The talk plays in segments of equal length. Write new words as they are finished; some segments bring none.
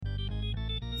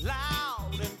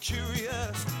Loud and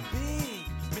curious, big,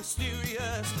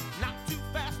 mysterious, not too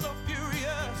fast or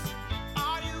furious.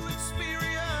 Are you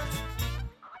experienced?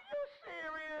 Are you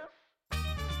serious?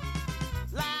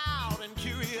 Loud and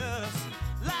curious,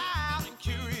 loud and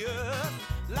curious,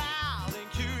 loud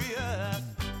and curious.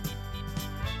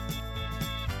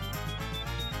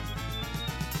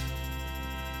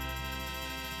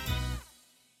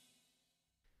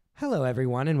 Hello,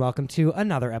 everyone, and welcome to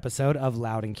another episode of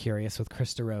Loud and Curious with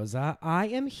Krista Rosa. I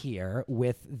am here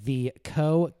with the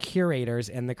co-curators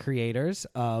and the creators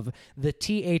of the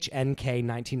THNK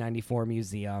 1994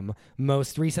 Museum,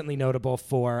 most recently notable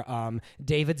for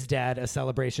David's Dead, a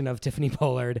celebration of Tiffany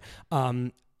Pollard.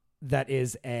 That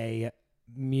is a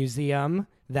museum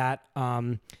that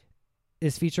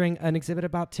is featuring an exhibit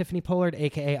about Tiffany Pollard,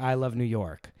 a.k.a. I Love New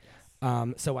York.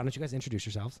 So why don't you guys introduce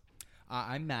yourselves?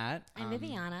 I'm Matt. I'm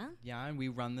Viviana. Yeah, and we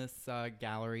run this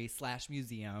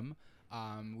gallery/museum.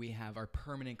 We have our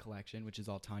permanent collection, which is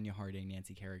all Tanya Harding,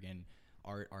 Nancy Kerrigan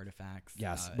artifacts.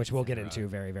 Yes, which we'll get into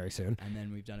very, very soon. And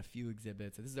then we've done a few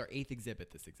exhibits. This is our 8th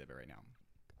exhibit, this exhibit right now.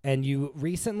 And you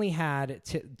recently had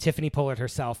Tiffany Pollard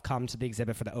herself come to the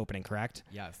exhibit for the opening, correct?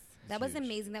 Yes. That was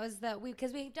amazing. That was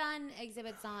because we've done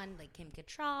exhibits on like Kim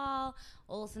Cattrall,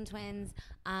 Olsen twins.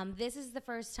 This is the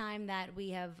first time that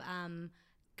we have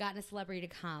gotten a celebrity to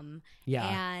come. Yeah.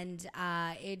 And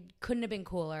it couldn't have been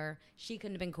cooler. She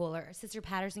couldn't have been cooler. Sister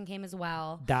Patterson came as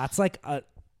well. That's like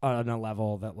on a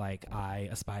level that like I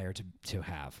aspire to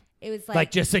have. It was like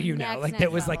just so you know, next like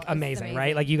that was level. like amazing,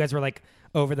 right? Like you guys were like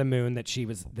over the moon that she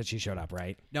showed up,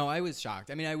 right? No, I was shocked.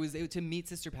 I mean, to meet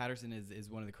Sister Patterson is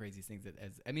one of the craziest things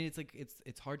it's like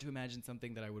it's hard to imagine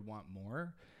something that I would want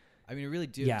more. I mean, I really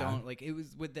do. Yeah. Don't like it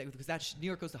was with that because New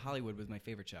York Goes to Hollywood was my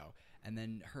favorite show, and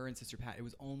then her and Sister Pat. It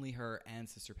was only her and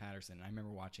Sister Patterson. And I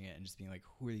remember watching it and just being like,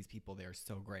 "Who are these people? They are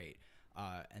so great."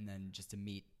 And then just to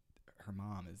meet her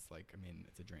mom is like, I mean,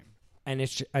 it's a dream. And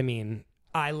I mean,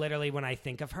 I literally when I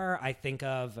think of her, I think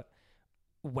of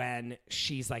when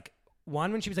she's like.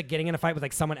 One, when she was like getting in a fight with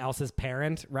like someone else's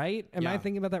parent, right? Am I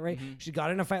thinking about that right? Mm-hmm. She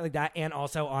got in a fight like that, and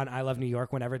also on I Love New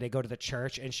York, whenever they go to the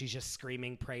church and she's just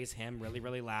screaming, praise him really,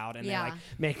 really loud, and they like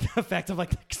make the effect of like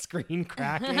the screen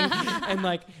cracking, and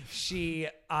like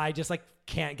I just like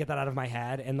can't get that out of my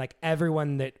head, and like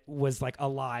everyone that was like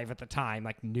alive at the time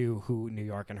like knew who New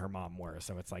York and her mom were,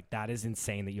 so it's like that is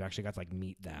insane that you actually got to like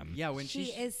meet them. Yeah, when she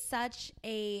is such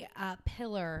a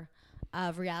pillar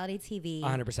of reality TV.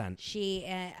 100%.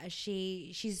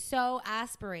 She's so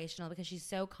aspirational because she's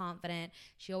so confident.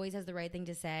 She always has the right thing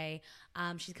to say.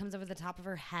 She comes over the top of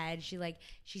her head.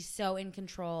 She's so in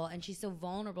control, and she's so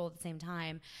vulnerable at the same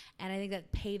time. And I think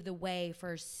that paved the way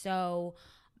for so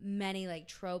many like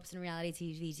tropes in reality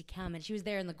TV to come, and she was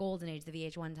there in the golden age, the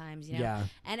VH1 times, you know. Yeah.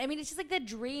 And I mean, it's just like the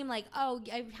dream. Like, how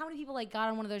many people like got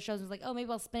on one of those shows and was like, oh,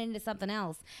 maybe I'll spin into something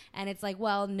else, and it's like,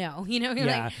 well, no, you know.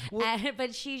 Yeah.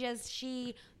 But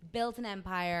she built an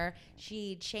empire.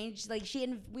 She changed,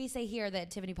 we say here that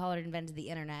Tiffany Pollard invented the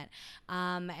internet,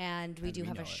 and we do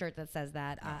have a shirt that says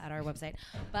that at our website.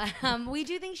 But we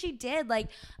do think she did. Like,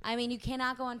 I mean, you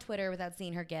cannot go on Twitter without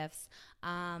seeing her gifs.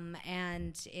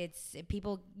 And it's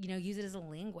people, use it as a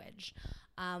language.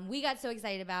 We got so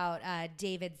excited about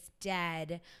David's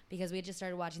Dead because we had just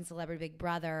started watching Celebrity Big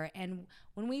Brother. And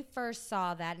when we first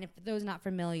saw that, and if those not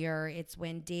familiar, it's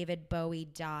when David Bowie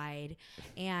died.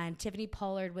 And Tiffany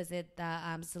Pollard was at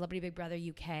the Celebrity Big Brother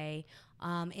UK.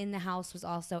 In the house was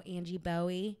also Angie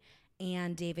Bowie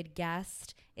and David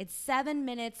Guest. It's 7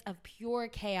 minutes of pure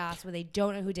chaos where they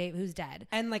don't know who's dead.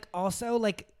 And like also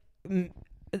like...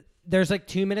 there's like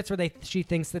 2 minutes where she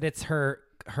thinks that it's her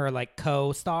like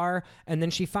co-star, and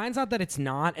then she finds out that it's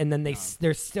not, and then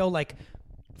there's still like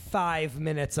 5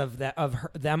 minutes of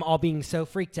them all being so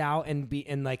freaked out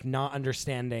and like not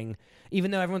understanding,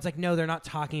 even though everyone's like, no, they're not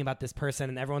talking about this person,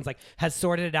 and everyone's like has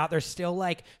sorted it out. They're still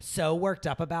like so worked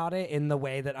up about it in the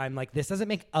way that I'm like, this doesn't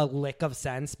make a lick of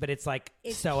sense, but it's like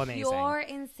so amazing. It's pure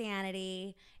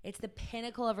insanity. It's the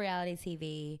pinnacle of reality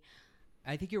TV.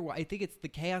 I think I think it's the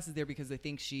chaos is there because I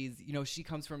think she's, she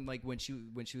comes from like when she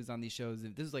was on these shows.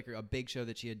 This is like a big show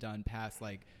that she had done past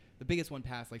like the biggest one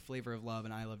past like Flavor of Love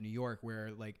and I Love New York, where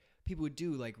like people would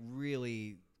do like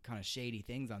really kind of shady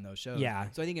things on those shows. Yeah.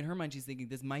 So I think in her mind she's thinking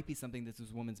this might be something this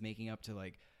woman's making up to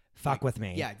like fuck with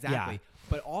me. Yeah, exactly. Yeah.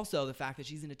 But also the fact that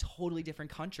she's in a totally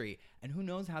different country, and who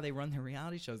knows how they run their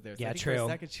reality shows there. So yeah, I think true. For a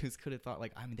second she could have thought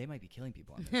like, I mean, they might be killing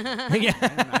people on this show.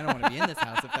 Yeah. I don't want to be in this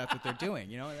house if that's what they're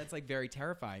doing. And that's like very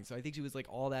terrifying. So I think she was like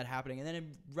all that happening, and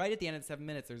then right at the end of the 7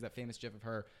 minutes, there's that famous gif of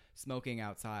her smoking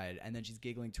outside, and then she's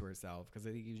giggling to herself because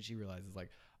I think even she realizes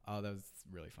like, oh, that was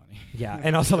really funny. Yeah,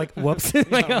 and also like, whoops.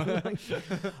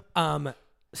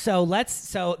 So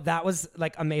that was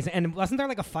like amazing. And wasn't there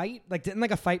like a fight? Like didn't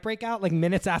like a fight break out like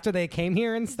minutes after they came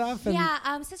here and stuff? And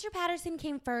Yeah, Sister Patterson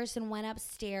came first and went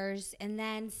upstairs, and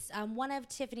then one of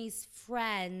Tiffany's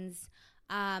friends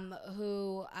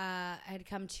who had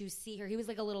come to see her, he was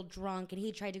like a little drunk, and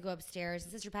he tried to go upstairs,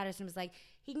 and Sister Patterson was like,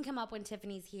 he can come up when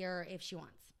Tiffany's here if she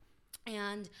wants.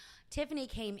 And Tiffany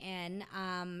came in,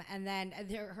 and then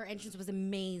her entrance was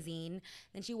amazing.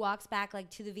 Then she walks back like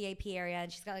to the VIP area,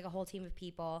 and she's got like a whole team of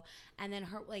people. And then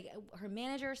her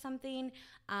manager or something,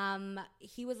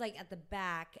 he was like at the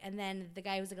back, and then the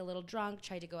guy who was like a little drunk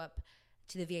tried to go up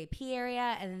to the VIP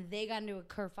area, and then they got into a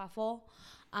kerfuffle.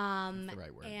 That's the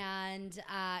right word. And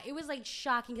it was like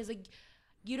shocking because like,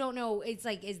 you don't know. It's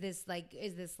like, is this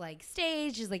like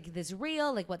staged? Is like this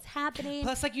real? Like what's happening?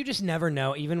 Plus, like you just never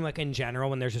know. Even like in general,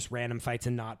 when there's just random fights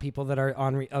and not people that are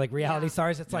on like reality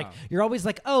stars, it's like you're always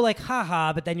like, oh, like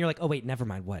haha, but then you're like, oh wait, never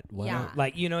mind. What? Yeah.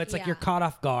 Like it's like you're caught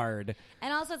off guard.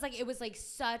 And also, it's like it was like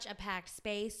such a packed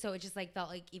space, so it just like felt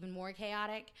like even more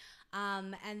chaotic.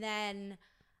 And then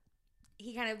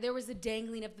there was a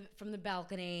dangling from the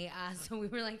balcony, so we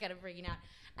were like kind of freaking out.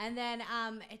 And then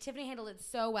Tiffany handled it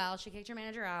so well. She kicked her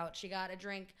manager out. She got a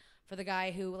drink for the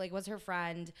guy who like was her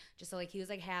friend, just so like he was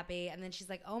like happy. And then she's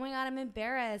like, "Oh my God, I'm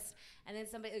embarrassed." And then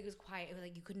somebody, it was quiet. It was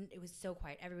like you couldn't. It was so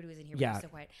quiet. Everybody was in here. But it was so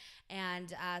quiet.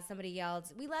 And somebody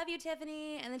yelled, "We love you,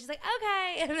 Tiffany." And then she's like,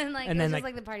 "Okay." And then it was just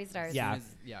like the party starts. Yeah,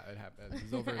 it happened. It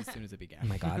was over as soon as it began. Oh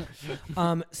my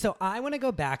God. So I want to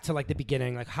go back to like the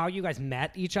beginning, like how you guys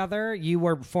met each other. You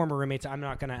were former roommates. I'm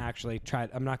not gonna actually try.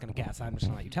 I'm not gonna guess. I'm just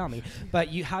gonna let you tell me.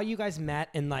 But how you guys met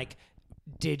and like.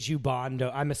 Did you bond?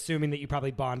 I'm assuming that you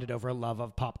probably bonded over a love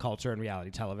of pop culture and reality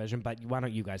television, but why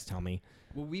don't you guys tell me?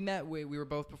 Well, we met. We were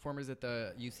both performers at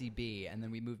the UCB, and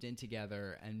then we moved in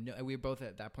together. And we were both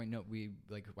at that point.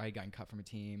 I had gotten cut from a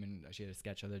team, and she had a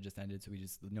sketch show that just ended, so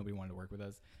nobody wanted to work with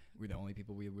us. We were the only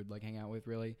people we would like hang out with,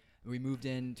 really. We moved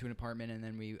into an apartment, and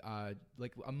then we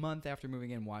like a month after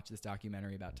moving in, watched this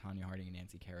documentary about Tonya Harding and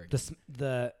Nancy Kerrigan.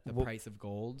 The Price of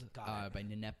Gold by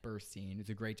Nanette Burstein. It's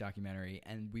a great documentary,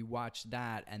 and we watched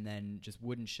that, and then just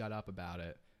wouldn't shut up about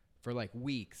it for like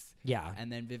weeks. Yeah.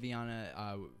 And then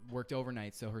Viviana worked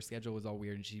overnight, so her schedule was all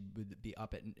weird, and she would be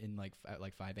up at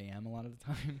 5 a.m. a lot of the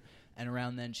time. And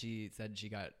around then she said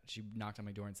she knocked on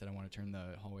my door and said, "I want to turn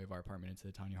the hallway of our apartment into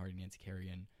the Tonya Harding Nancy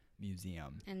Kerrigan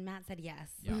museum." And Matt said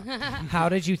yes. Yeah. How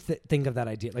did you think of that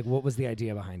idea? Like, what was the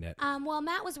idea behind it? Well,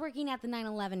 Matt was working at the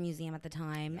 9/11 museum at the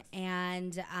time,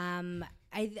 and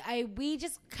we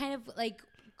just kind of like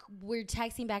we're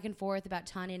texting back and forth about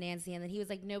Tonya and Nancy, and then he was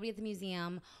like, "Nobody at the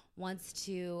museum wants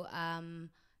to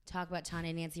talk about Tonya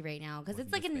and Nancy right now because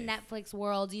it's like a Netflix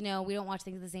world. We don't watch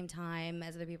things at the same time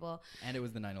as other people." And it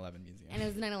was the 9/11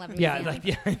 museum.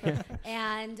 Yeah.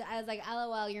 And I was like,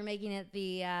 "LOL, you're making it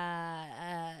the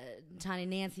Tonya and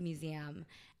Nancy museum."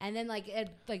 And then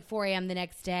at 4 a.m. the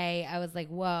next day, I was like,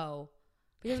 "Whoa."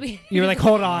 Because you were like,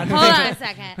 hold on a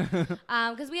second.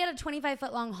 Because we had a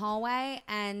 25-foot long hallway,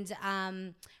 and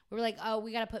we were like, oh,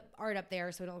 we got to put art up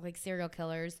there so we don't look like serial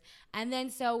killers. And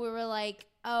then so we were like,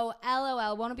 oh,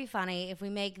 LOL, won't it be funny if we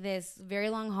make this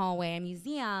very long hallway a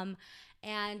museum?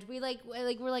 And we're like,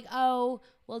 oh,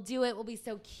 we'll do it. We'll be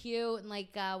so cute. And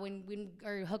when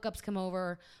our hookups come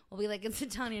over, we'll be like, it's a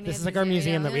Tonya and Nancy. This is like our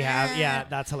museum that we have. Yeah,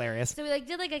 that's hilarious. So we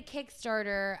did a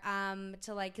Kickstarter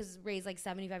to raise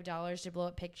 $75 to blow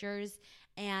up pictures.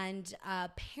 And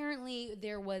apparently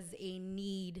there was a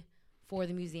need for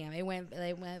the museum. It went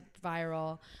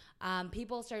viral.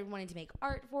 People started wanting to make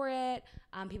art for it.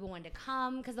 People wanted to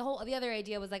come because the other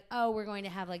idea was like, oh, we're going to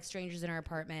have strangers in our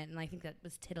apartment, and I think that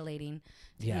was titillating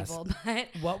to people. But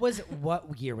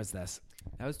what year was this?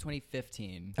 That was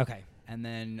 2015. Okay, and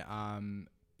then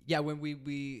when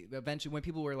we eventually when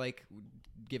people were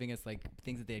giving us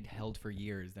things that they had held for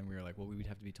years, then we were like, well, we would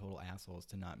have to be total assholes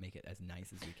to not make it as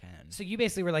nice as we can. So you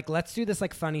basically were like, let's do this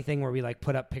funny thing where we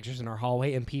put up pictures in our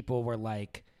hallway, and people were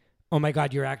like, oh my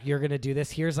God, you're going to do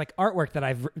this? Here's artwork that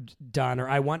I've done, or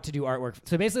I want to do artwork.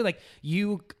 So basically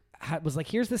you was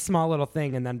here's this small little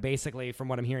thing. And then basically from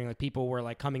what I'm hearing, people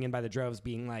were coming in by the droves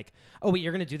being like, oh wait,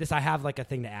 you're going to do this. I have a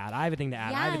thing to add. I have a thing to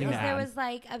add. I have a thing to add. There was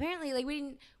apparently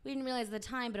we didn't realize at the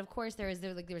time, but of course there was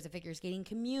a figure skating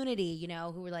community,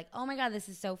 who were like, oh my God, this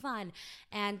is so fun.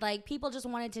 And people just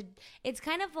wanted to, it's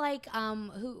kind of like,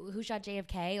 who shot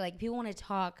JFK? People want to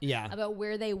talk about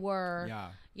where they were. Yeah.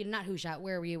 Not who shot.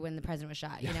 Where were you when the president was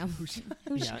shot? Who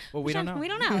shot? Well, we don't know. We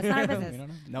don't know. It's not our business. We don't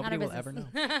know. Nobody will ever know.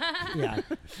 Yeah.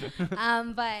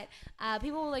 But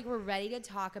people were ready to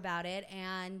talk about it,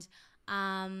 and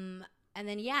And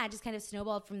then it just kind of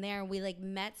snowballed from there, and we like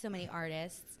met so many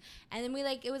artists, and then we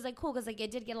like it was like cool because like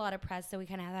it did get a lot of press, so we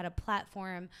kind of had a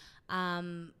platform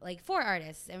like for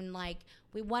artists, and like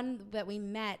one that we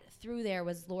met through there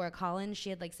was Laura Collins. She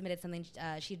had like submitted something,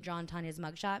 she had drawn Tanya's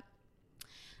mugshot,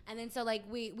 and then so like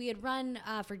we had run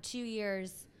for 2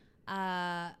 years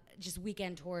just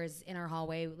weekend tours in our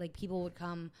hallway. Like people would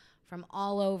come from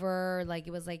all over, like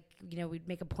it was like, you know, we'd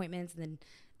make appointments and then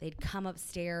they'd come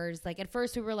upstairs. Like at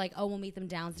first we were like, oh, we'll meet them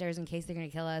downstairs in case they're gonna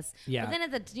kill us. Yeah.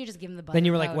 But then you just give them the button. Then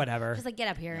you were like, whatever. Just like get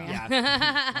up here.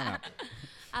 Yeah.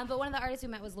 But one of the artists we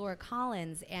met was Laura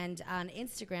Collins, and on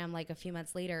Instagram, like a few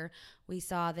months later, we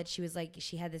saw that she was like,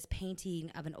 she had this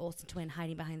painting of an Olsen twin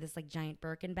hiding behind this like giant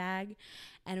Birkin bag,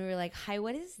 and we were like, hi,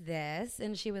 what is this?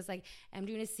 And she was like, I'm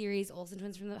doing a series, Olsen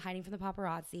twins hiding from the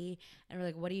paparazzi, and we're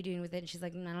like, what are you doing with it? And she's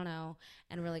like, I don't know.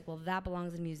 And we're like, well, that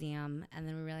belongs in a museum. And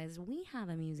then we realized we have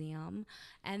a museum,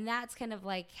 and that's kind of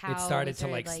like how it started to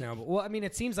like snowball. Well, I mean,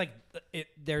 it seems like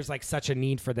there's like such a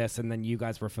need for this, and then you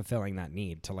guys were fulfilling that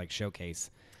need to like showcase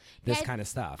this kind of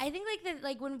stuff. I think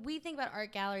like when we think about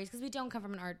art galleries, because we don't come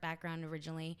from an art background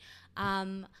originally,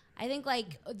 I think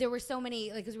like there were so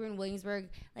many, like because we were in Williamsburg,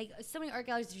 like so many art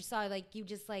galleries that you saw, like you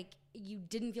just like you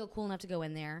didn't feel cool enough to go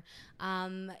in there,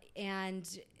 and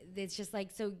it's just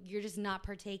like, so you're just not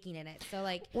partaking in it. So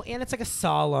like, well, and it's like a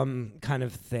solemn kind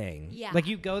of thing. Yeah. Like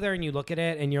you go there and you look at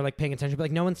it and you're like paying attention, but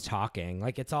like no one's talking.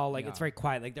 Like it's all like, it's very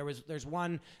quiet. Like there's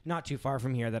one not too far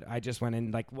from here that I just went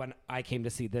in, like when I came to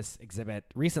see this exhibit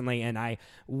recently, and I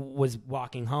was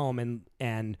walking home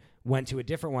and went to a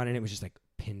different one, and it was just like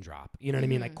pin drop, you know what I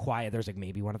mean? Like quiet. There's like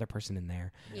maybe one other person in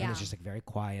there, and it's just like very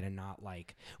quiet and not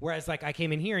like, whereas like I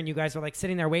came in here and you guys were like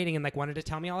sitting there waiting and like wanted to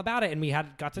tell me all about it, and we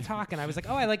got to talk, and I was like,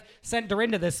 oh, I like sent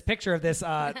Dorinda this picture of this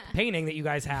painting that you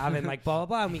guys have, and like blah blah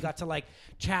blah, and we got to like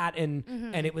chat, and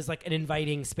it was like an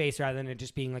inviting space rather than it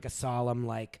just being like a solemn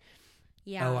like,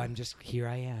 oh, I'm just here.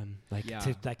 I am like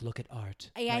to like look at art.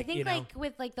 Yeah, like, I think like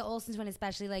with like the Olsen twin,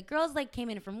 especially like girls like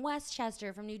came in from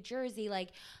Westchester, from New Jersey, like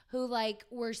who like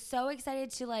were so excited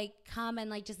to like come and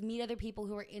like just meet other people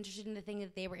who were interested in the thing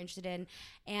that they were interested in,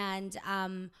 and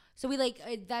so we like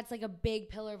that's like a big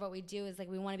pillar of what we do is like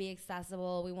we want to be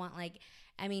accessible. We want like,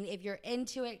 I mean, if you're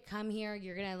into it, come here.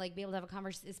 You're going to like be able to have a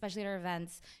conversation, especially at our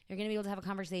events. You're going to be able to have a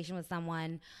conversation with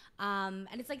someone. And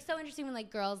it's like so interesting when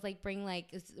like girls like bring like,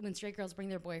 when straight girls bring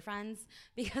their boyfriends,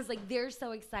 because like they're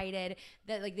so excited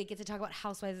that like they get to talk about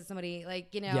Housewives with somebody, like,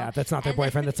 you know. Yeah, that's not their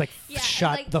boyfriend. That's like,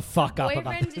 shut like, the fuck up about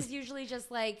boyfriend this. is usually just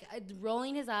like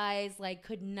rolling his eyes, like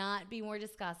could not be more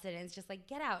disgusted. And it's just like,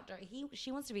 get out.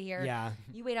 She wants to be here. Yeah.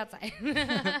 You wait outside.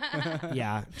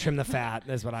 Yeah, trim the fat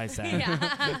is what I say.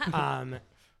 Yeah.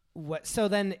 So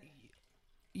then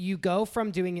you go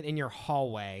from doing it in your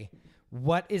hallway.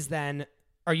 What is then?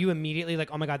 Are you immediately like,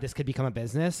 oh my God, this could become a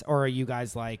business? Or are you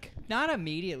guys like... Not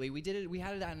immediately. We did it. We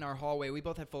had it in our hallway. We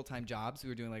both had full-time jobs. We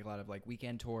were doing like a lot of like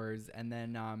weekend tours. And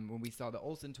then when we saw the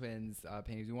Olsen twins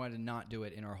paintings, we wanted to not do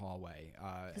it in our hallway.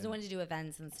 Because we wanted to do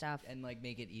events and stuff. And like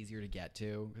make it easier to get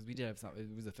to. Because we did have some,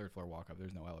 it was a third floor walk up.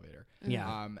 There's no elevator.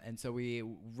 Yeah. And so we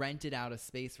rented out a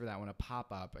space for that one, a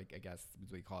pop-up, I guess is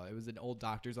what we call it. It was an old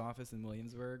doctor's office in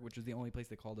Williamsburg, which was the only place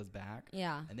they called us back.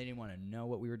 Yeah. And they didn't want to know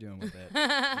what we were doing with it.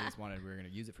 They just wanted, we were going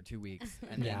to use it for 2 weeks.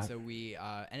 And then so we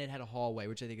and it had a hallway,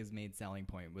 which I think is made selling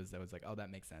point was like, oh, that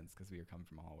makes sense because we were coming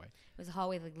from a hallway. It was a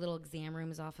hallway with like little exam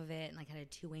rooms off of it, and like had a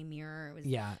two-way mirror. It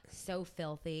was so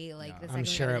filthy. Like the second I'm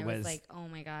sure it was like, oh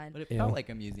my God. But it felt like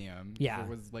a museum. Yeah. There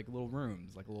was like little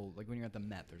rooms, like when you're at the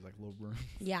Met, there's like little rooms.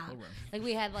 Yeah. Little rooms. Like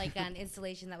we had like an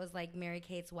installation that was like Mary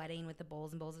Kate's wedding with the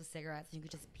bowls and bowls of cigarettes, and you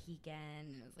could just peek in.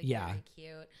 And it was like very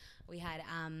cute. We had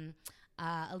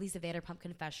a Lisa Vanderpump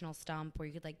confessional stump where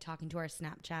you could like talk into our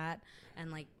Snapchat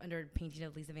and like under painting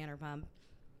of Lisa Vanderpump.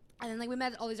 And then like we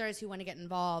met all these artists who want to get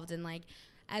involved, and like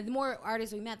the more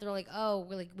artists we met, they're like, oh,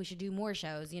 we should do more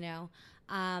shows, you know.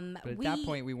 But at that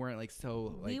point, we weren't like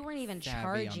so like we weren't even savvy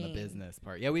charging on the business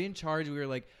part. Yeah, we didn't charge. We were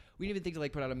like, we didn't even think to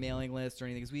like put out a mailing list or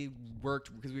anything because we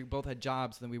worked because we both had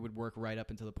jobs. So then we would work right up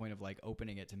until the point of like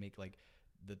opening it to make like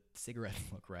the cigarettes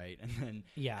look right, and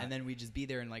then we'd just be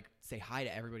there and like say hi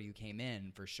to everybody who came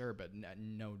in for sure, but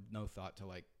no thought to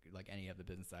like any of the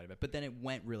business side of it. But then it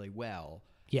went really well.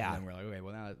 Yeah. And then we're like, okay,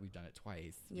 well now that we've done it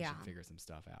twice, we should figure some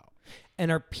stuff out.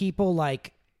 And are people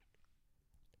like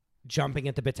jumping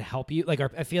at the bit to help you? Like,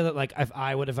 I feel that like if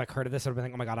I would have like heard of this, I'd have been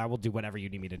like, oh my God, I will do whatever you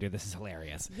need me to do. This is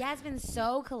hilarious. Yeah, it's been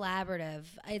so collaborative.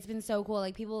 It's been so cool.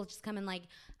 Like people just come and like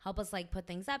help us like put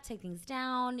things up, take things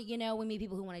down. You know, we meet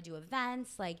people who want to do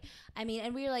events. Like, I mean,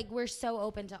 and we're so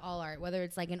open to all art, whether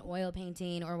it's like an oil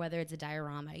painting or whether it's a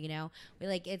diorama. You know, we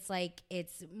like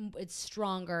it's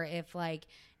stronger if like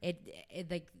it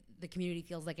like the community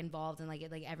feels like involved and like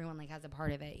everyone like has a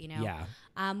part of it, you know?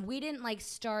 Yeah. We didn't like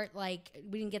start like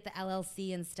we didn't get the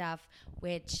LLC and stuff,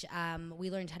 which we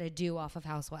learned how to do off of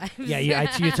Housewives. Yeah,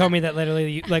 you told me that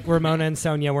literally like Ramona and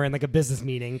Sonia were in like a business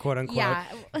meeting, quote unquote. Yeah,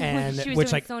 and she was which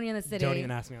doing like Sonia in the City. Don't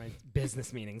even ask me my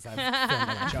business meetings I've filmed on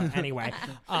that show. Anyway,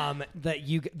 that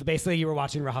you basically you were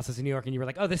watching Real Housewives of New York and you were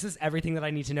like, oh, this is everything that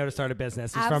I need to know to start a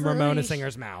business. It's from Ramona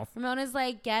Singer's mouth. Ramona's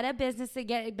like, get a business,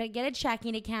 get a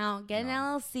checking account, get an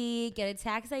LLC, get a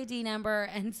tax ID number,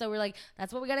 and so we're like,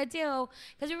 that's what we got to do,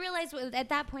 because we realized at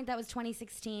that point that was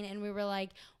 2016, and we were like,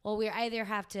 well, we either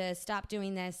have to stop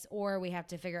doing this or we have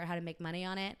to figure out how to make money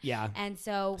on it. Yeah. And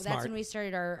so Smart. that's when we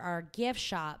started our gift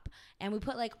shop, and we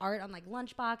put like art on like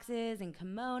lunch boxes and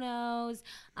kimonos.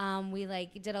 We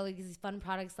like did all these fun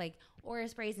products like Aura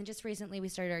sprays, and just recently we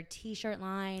started our t-shirt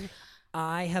line.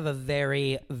 I have a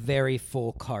very, very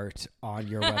full cart on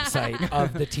your website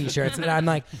of the t-shirts, and I'm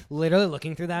like literally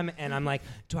looking through them, and I'm like,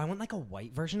 do I want like a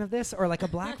white version of this or like a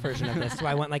black version of this? Do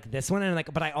I want like this one? And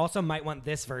like, but I also might want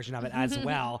this version of it as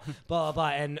well. Blah blah blah.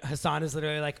 And Hassan is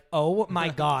literally like, oh my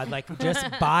god, like just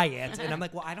buy it. And I'm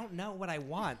like, well, I don't know what I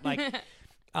want, like.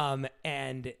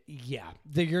 And yeah,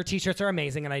 your t-shirts are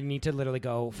amazing, and I need to literally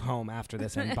go home after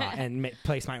this and buy and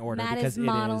place my order. Matt because is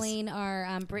modeling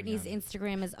our Brittany's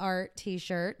Instagram is art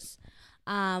t-shirts.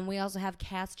 We also have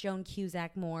Cast Joan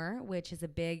Cusack Moore, which is a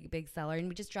big seller, and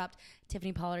we just dropped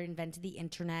Tiffany Pollard Invented the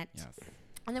Internet. Yes.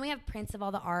 And then we have prints of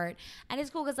all the art, and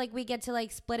it's cool because like we get to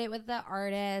like split it with the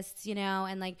artists, you know,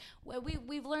 and like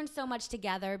we've learned so much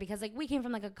together, because like we came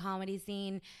from like a comedy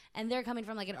scene, and they're coming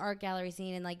from like an art gallery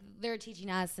scene, and like they're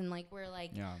teaching us, and like we're like,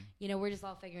 you know, we're just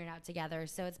all figuring it out together.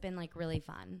 So it's been like really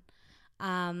fun.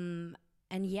 And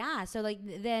yeah, so like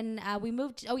then we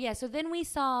moved. Oh yeah, so then we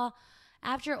saw.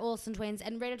 After Olsen Twins,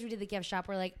 and right after we did the gift shop,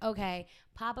 we're like, okay,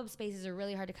 pop-up spaces are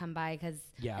really hard to come by, because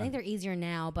I think they're easier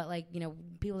now, but like, you know,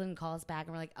 people didn't call us back,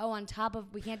 and we're like, oh, on top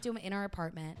of, we can't do them in our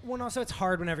apartment. Well, and also it's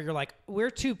hard whenever you're like, we're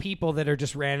two people that are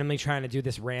just randomly trying to do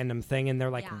this random thing, and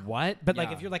they're like, what? But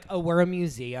like, if you're like, oh, we're a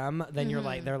museum, then you're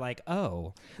like, they're like,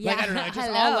 oh. Yeah. Like, I don't know, just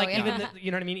all like, even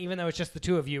you know what I mean? Even though it's just the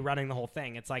two of you running the whole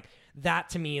thing, it's like, that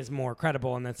to me is more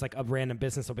credible, and that's like a random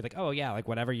business will be like, oh yeah, like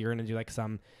whatever, you're gonna do like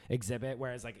some exhibit,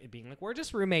 whereas like it being like, we're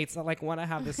just roommates that like want to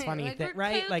have this funny like thing,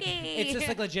 right? Kooky. Like it's just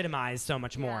like legitimized so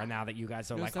much more now that you guys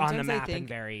are like on the map and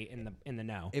very in the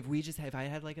know. If I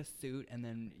had like a suit, and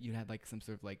then you had like some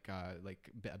sort of like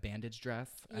a bandage dress,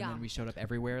 and then we showed up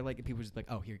everywhere, like people were just like,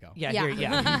 oh, here you go. Yeah.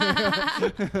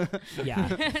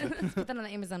 Let's put that on the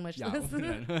Amazon wish list.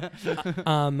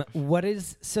 What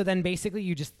is, so then basically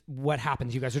you just, what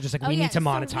happens? You guys are just like, we need to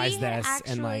monetize this.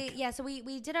 Actually, and like, so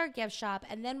we did our gift shop,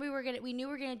 and then we knew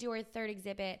we were gonna do our third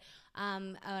exhibit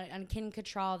on Kim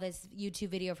Cattrall, this YouTube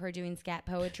video of her doing scat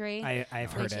poetry.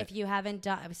 I've heard which, it. if you haven't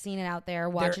seen it out there,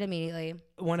 watch it immediately.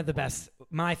 One of the best,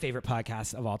 my favorite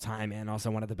podcasts of all time, and also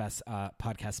one of the best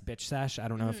podcasts, Bitch Sesh. I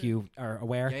don't know if you are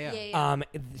aware. Yeah.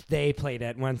 They played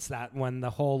it when the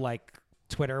whole like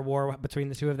Twitter war between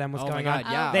the two of them was going on.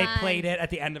 Yeah. They played it at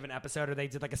the end of an episode, or they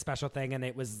did like a special thing, and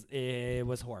it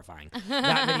was horrifying.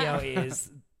 That video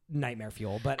is nightmare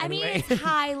fuel. But anyway. I mean, it's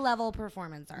high level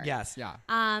performance art. Yes. Yeah.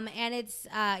 And it's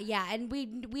and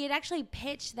we had actually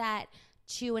pitched that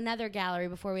to another gallery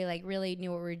before we like really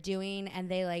knew what we were doing, and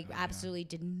they like absolutely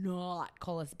did not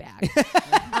call us back.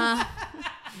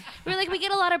 We were like, we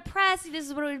get a lot of press, this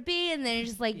is what it would be, and then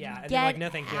just like get like, no,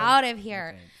 thank you. out of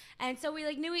here. And so we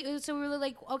like knew so we were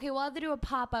like, okay, we'll have to do a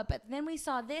pop-up. But then we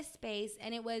saw this space,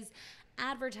 and it was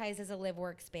advertised as a live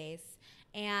workspace,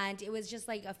 and it was just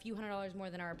like a few $100s more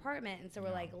than our apartment. And so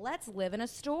we're like, let's live in a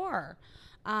store.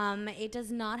 It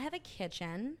does not have a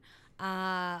kitchen,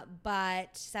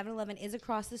 but 7-Eleven is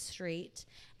across the street,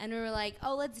 and we were like,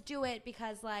 oh, let's do it,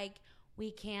 because like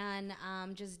we can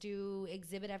just do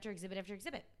exhibit after exhibit after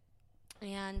exhibit.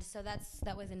 And so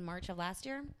that was in March of last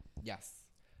year. Yes.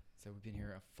 So we've been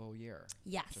here a full year.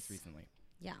 Yes. Just recently.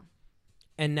 Yeah.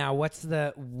 And now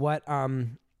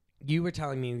you were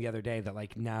telling me the other day that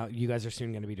like now you guys are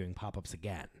soon going to be doing pop-ups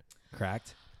again,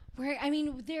 correct? We're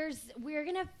going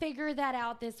to figure that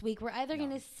out this week. We're either going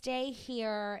to stay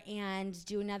here and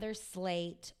do another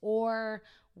slate, or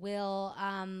we'll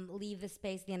leave the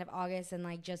space at the end of August and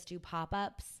like just do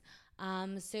pop-ups.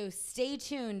 So stay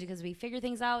tuned, because we figure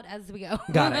things out as we go.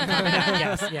 Got it.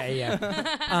 Yes.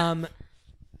 Yeah.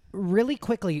 really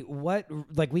quickly, what,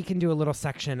 like, we can do a little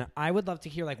section. I would love to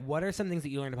hear, like, what are some things that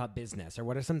you learned about business, or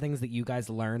what are some things that you guys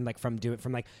learned, like, from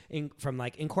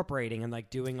incorporating and like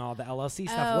doing all the LLC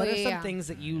stuff? What are some things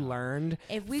that you learned?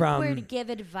 If we from, were to give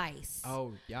advice,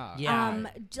 yeah,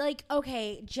 like,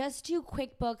 okay, just do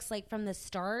QuickBooks like from the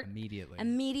start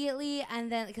immediately,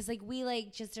 and then because like we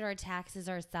like just did our taxes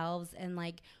ourselves, and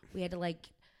like we had to like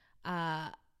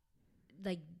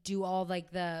do all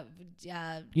like the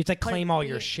you like claim all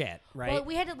your shit, right? Well,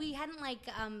 we hadn't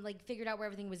like figured out where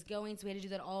everything was going, so we had to do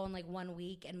that all in like 1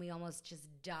 week, and we almost just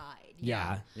died.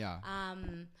 Yeah.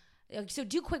 So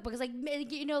do QuickBooks, like,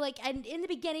 you know, like, and in the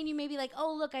beginning you may be like,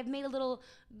 oh look, I've made a little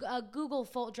Google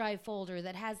Drive folder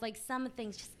that has like some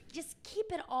things. Just keep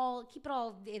it all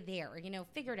there, you know,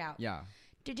 figure it out. Yeah.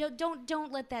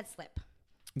 Don't let that slip.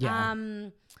 Yeah.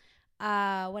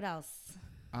 What else?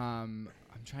 I'm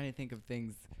trying to think of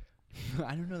things.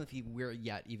 I don't know if we're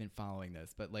yet even following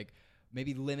this, but like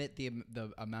maybe limit the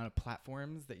amount of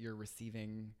platforms that you're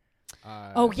receiving.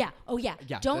 Yeah.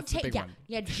 Don't take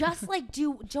just like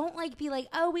don't like be like,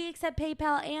 oh, we accept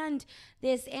PayPal and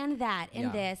this and that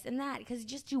and this and that, because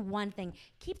just do one thing.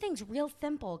 Keep things real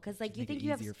simple, because like you think you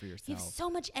have so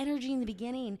much energy in the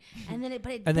beginning, and then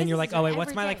then you're like, oh wait,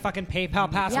 what's my like fucking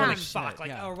PayPal password? Like fuck,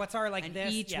 like oh, what's our like and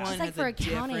this? Each one just has like a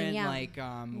different like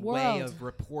way world of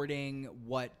reporting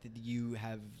what you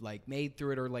have like made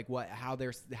through it, or like how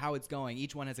it's going.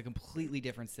 Each one has a completely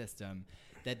different system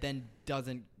that then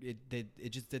doesn't they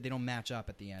don't match up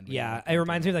at the end. Yeah, it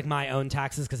reminds me of like my own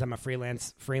taxes, because I'm a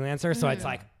freelancer. So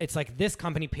it's like this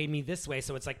company paid me this way,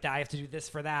 so it's like that I have to do this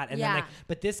for that, and then like,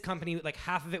 but this company, like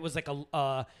half of it was like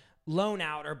a loan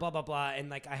out or blah blah blah, and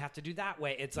like I have to do that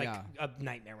way. It's like a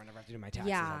nightmare whenever I have to do my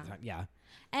taxes all the time. Yeah.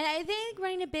 And I think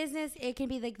running a business, it can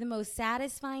be like the most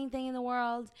satisfying thing in the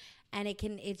world, and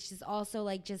it's just also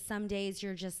like just some days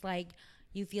you're just like,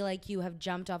 you feel like you have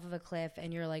jumped off of a cliff,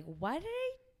 and you're like, why did I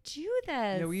do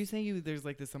this? Yeah, were you saying there's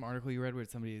like some article you read where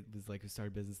somebody was like, who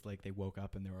started business, like they woke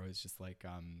up and they were always just like,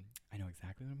 I know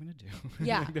exactly what I'm gonna do.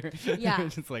 Yeah. They're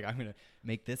just like, I'm gonna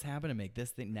make this happen and make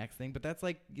this next thing. But that's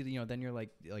like, you know, then you're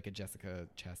like a Jessica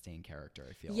Chastain character,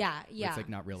 I feel. Yeah. It's like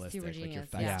not realistic. Like you're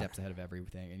 5 steps ahead of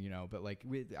everything, and you know. But like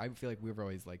I feel like we were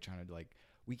always like trying to like.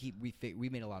 We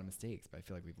made a lot of mistakes, but I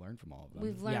feel like we've learned from all of them.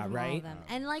 We've learned from all of them.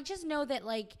 And like, just know that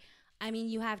like, I mean,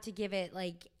 you have to give it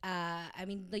like,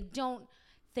 don't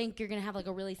think you're gonna have like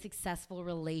a really successful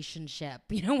relationship,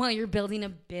 you know, while you're building a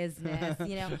business,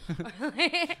 you know.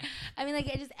 I mean,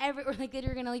 like it just or like that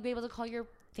you're gonna like be able to call your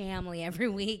family every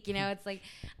week, you know. It's like,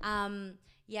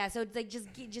 so it's like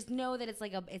just know that it's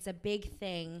like it's a big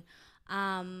thing.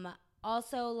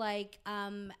 Also, like,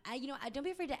 don't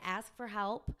be afraid to ask for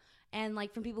help, and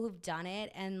like from people who've done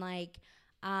it, and like.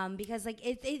 Because like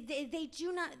they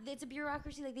do not, it's a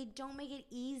bureaucracy. Like they don't make it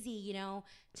easy, you know,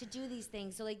 to do these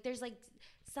things. So like there's like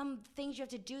some things you have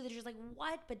to do that you're just like,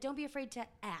 what? But don't be afraid to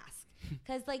ask,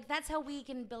 because like that's how we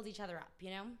can build each other up, you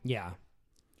know. Yeah.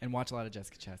 And watch a lot of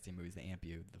Jessica Chastain movies that amp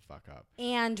you the fuck up.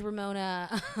 And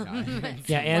Ramona.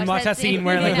 And watch that scene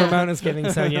where like Ramona's giving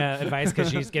Sonia advice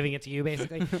because she's giving it to you,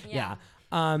 basically. Yeah.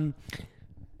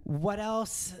 What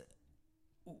else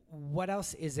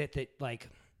is it that like?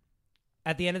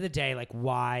 At the end of the day, like,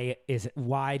 why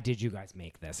did you guys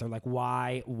make this? Or like,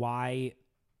 what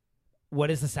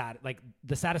is the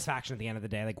satisfaction at the end of the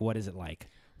day? Like, what is it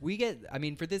like?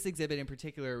 For this exhibit in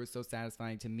particular, it was so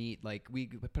satisfying to meet, like, we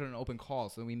put on an open call.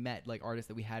 So we met, like, artists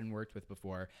that we hadn't worked with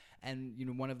before. And, you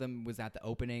know, one of them was at the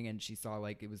opening, and she saw,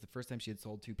 like, it was the first time she had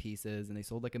sold 2 pieces, and they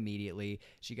sold, like, immediately.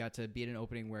 She got to be at an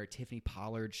opening where Tiffany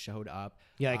Pollard showed up.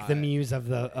 Yeah, like the muse of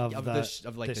the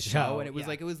show. And it was,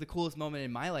 like, it was the coolest moment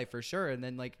in my life for sure. And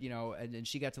then, like, you know, and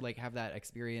she got to, like, have that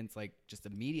experience, like, just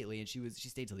immediately. And she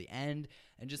stayed till the end.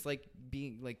 And just, like,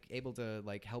 being, like, able to,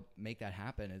 like, help make that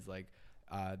happen is, like,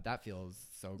 that feels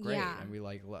so great, and we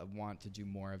like want to do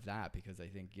more of that, because I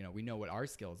think, you know, we know what our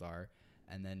skills are,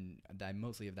 and then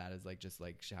mostly of that is like just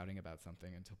like shouting about something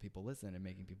until people listen, and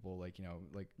making people like, you know,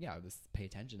 like, yeah, just pay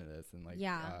attention to this, and like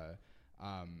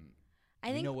I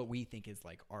think know what we think is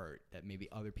like art that maybe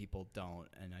other people don't,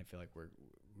 and I feel like we're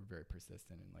very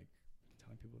persistent in like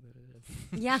telling people that it is.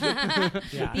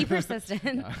 Yeah. Be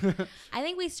persistent. I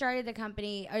think we started the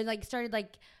company, or like started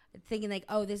like thinking like,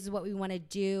 oh, this is what we want to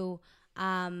do.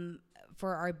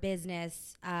 for our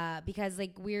business because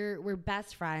like we're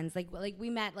best friends. Like we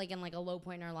met like in like a low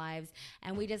point in our lives,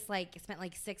 and we just like spent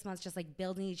like 6 months just like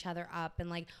building each other up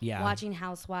and like watching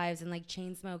Housewives and like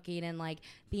chain smoking and like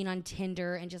being on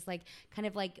Tinder and just like kind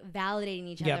of like validating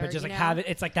each other. Yeah, but just like know? have it.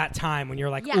 It's like that time when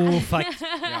you're like, oof, like,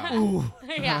 ooh,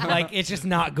 like it's just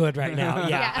not good right now.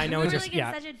 Yeah, I know. We were just like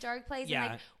in such a dark place. Yeah,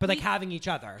 and, like, but like having each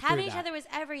other. Having each other was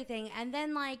everything, and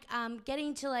then like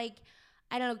getting to like,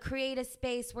 I don't know, create a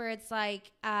space where it's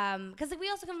like, because like we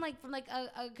also come like from like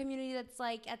a community that's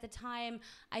like at the time,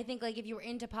 I think like if you were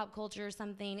into pop culture or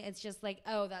something, it's just like,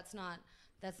 oh, that's not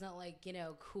like, you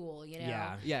know, cool, you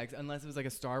know? Yeah, unless it was like a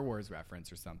Star Wars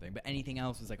reference or something. But anything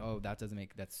else was like, oh, that's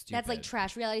stupid. That's like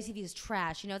trash. Reality TV is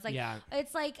trash. You know, it's like,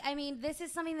 it's like, I mean, this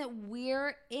is something that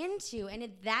we're into, and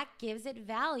that gives it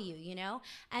value, you know?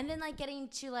 And then like getting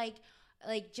to like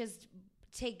just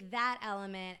take that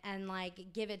element and like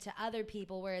give it to other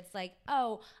people where it's like,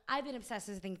 oh, I've been obsessed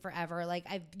with this thing forever. Like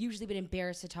I've usually been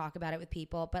embarrassed to talk about it with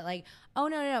people, but like, oh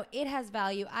no, it has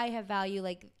value. I have value.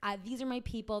 Like these are my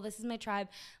people. This is my tribe.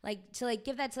 Like to like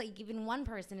give that to like even one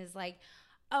person is like,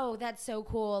 oh, that's so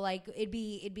cool. Like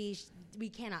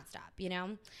we cannot stop, you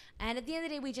know? And at the end of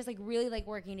the day, we just like really like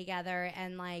working together,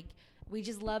 and like, we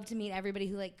just love to meet everybody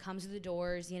who like comes to the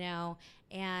doors, you know?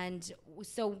 And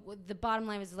so the bottom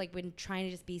line was like been trying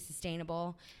to just be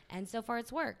sustainable, and so far it's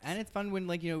worked. And it's fun when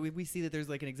like, you know, we see that there's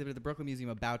like an exhibit at the Brooklyn Museum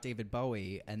about David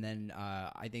Bowie, and then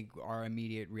I think our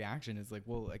immediate reaction is like,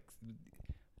 well, like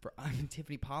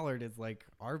Tiffany Pollard is like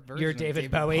our version You're of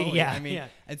David Bowie. Yeah, I mean,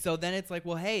 and so then it's like,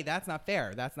 well, hey, that's not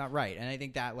fair. That's not right. And I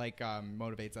think that like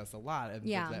motivates us a lot.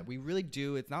 That we really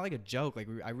do. It's not like a joke. Like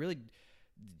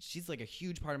she's like a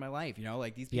huge part of my life, you know,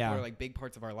 like these people are like big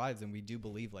parts of our lives, and we do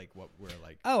believe like what we're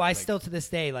like. Oh, I still to this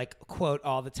day like quote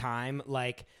all the time,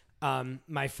 like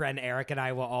my friend Eric and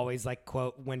I will always like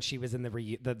quote when she was in the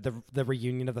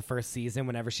reunion of the first season,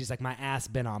 whenever she's like, my ass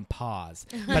been on pause,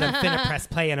 but I'm finna press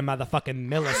play in a motherfucking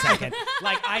millisecond.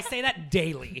 Like I say that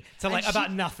daily to like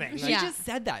about nothing. She just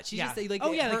said that. She just like,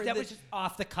 oh yeah, like, that was just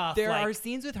off the cuff. There are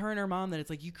scenes with her and her mom that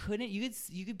it's like you could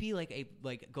be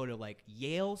like go to like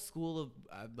Yale School of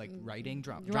like writing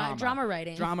drama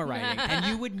writing, and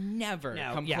you would never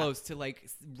come close to like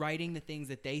writing the things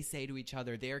that they say to each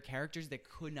other. They are characters that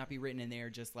could not be written, and they are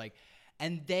just like,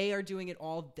 and they are doing it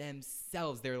all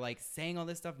themselves. They're like saying all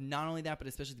this stuff. Not only that, but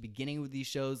especially at the beginning of these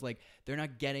shows, like they're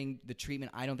not getting the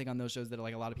treatment I don't think on those shows that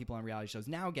like a lot of people on reality shows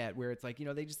now get, where it's like, you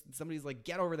know, somebody's like,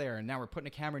 get over there, and now we're putting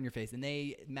a camera in your face, and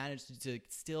they managed to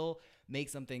still make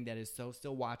something that is so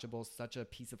still watchable, such a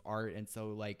piece of art, and so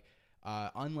like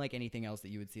unlike anything else that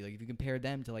you would see. Like if you compare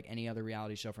them to like any other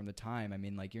reality show from the time, I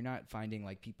mean, like you're not finding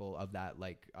like people of that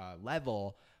like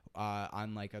level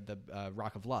on like the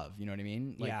Rock of Love, you know what I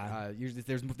mean? Like,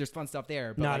 there's fun stuff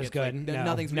there, but not like, as good. Like,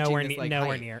 nothing's nowhere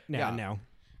near. No.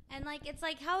 And like it's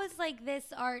like, how is like this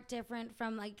art different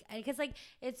from like, because like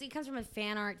it comes from a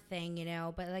fan art thing, you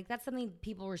know, but like that's something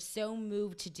people were so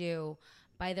moved to do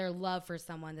by their love for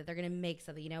someone that they're going to make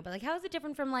something, you know? But like, how is it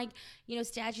different from like, you know,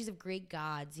 statues of Greek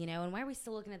gods, you know? And why are we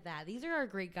still looking at that? These are our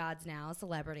Greek gods now,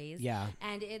 celebrities. Yeah.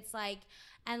 And it's like,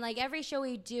 and like every show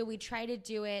we do, we try to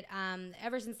do it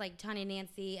ever since like Tanya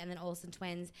Nancy and then Olsen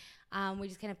Twins. We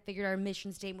just kind of figured our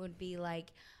mission statement would be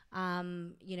like,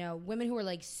 you know, women who are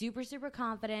like super, super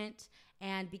confident.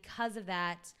 And because of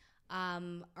that,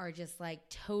 are just like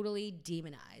totally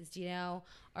demonized, you know,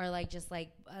 or like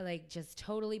just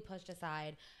totally pushed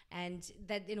aside, and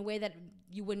that in a way that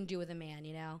you wouldn't do with a man,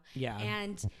 you know? Yeah.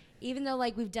 And even though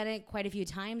like we've done it quite a few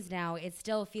times now, it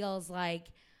still feels like,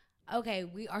 okay,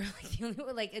 we are like the only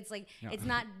one, like it's like it's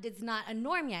not a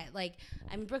norm yet. Like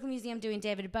I mean, Brooklyn Museum doing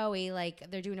David Bowie, like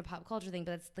they're doing a pop culture thing,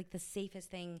 but it's like the safest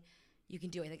thing you can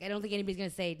do. Like I don't think anybody's gonna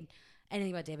say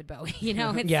anything about David Bowie, you know?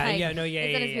 It's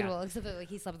it's indisputable, except that like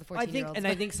he slept with a 14-year-old.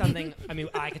 I think something, I mean,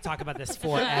 I could talk about this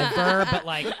forever, but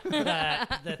like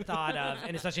the thought of,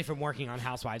 and especially from working on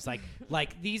Housewives,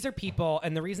 like these are people,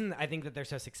 and the reason I think that they're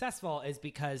so successful is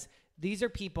because these are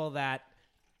people that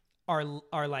are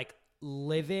like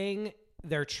living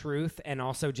their truth, and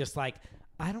also just like,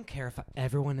 I don't care if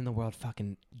everyone in the world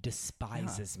fucking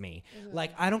despises me. Mm-hmm.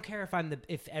 Like, I don't care if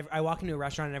if I walk into a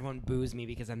restaurant and everyone boos me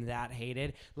because I'm that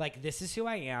hated. Like, this is who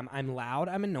I am. I'm loud.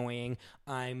 I'm annoying.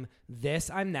 I'm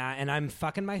this. I'm that. And I'm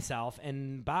fucking myself.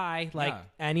 And bye. Like,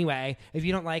 anyway, if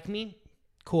you don't like me,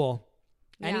 cool.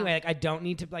 Yeah. Anyway, like, I don't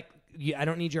need to, like, I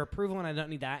don't need your approval, and I don't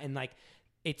need that. And, like,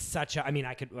 it's such a, I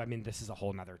mean, this is a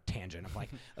whole nother tangent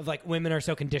of like women are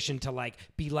so conditioned to like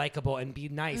be likable and be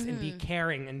nice and be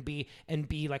caring and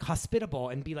be like hospitable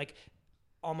and be like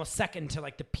almost second to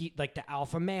like the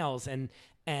alpha males, and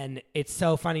And it's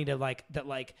so funny to like that,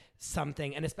 like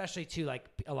something, and especially to like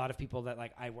a lot of people that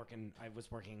like I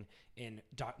was working in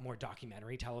more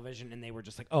documentary television, and they were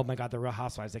just like, oh my God, the Real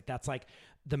Housewives, like that's like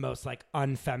the most like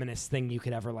unfeminist thing you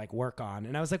could ever like work on.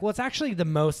 And I was like, well, it's actually the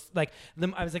most like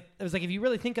I was like, if you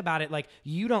really think about it, like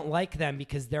you don't like them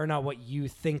because they're not what you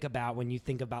think about when you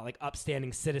think about like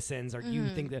upstanding citizens, or you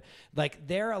think that like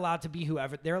they're allowed to be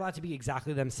whoever, they're allowed to be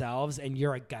exactly themselves, and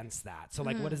you're against that. So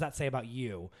like, what does that say about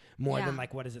you more than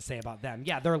like what does it say about them?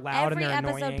 Yeah, they're loud and they're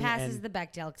annoying. Every episode passes the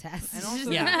Bechdel test. And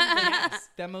also,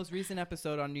 that most recent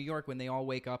episode on New York when they all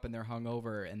wake up and they're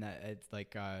hungover, and that it's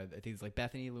like I think it's like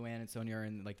Bethany, Luann, and Sonia,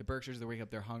 and like the Berkshires. They wake up,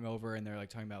 they're hungover, and they're like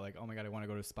talking about like, oh my God, I want to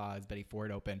go to a spa. Is Betty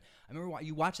Ford open? I remember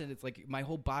you watch it. It's like my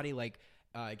whole body like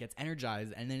gets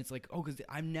energized, and then it's like, oh, because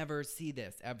I never see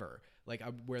this ever. Like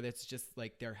where it's just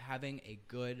like they're having a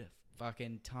good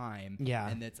fucking time. Yeah,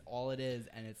 and that's all it is,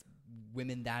 and it's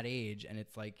women that age, and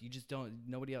it's like you just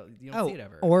nobody else, you don't see it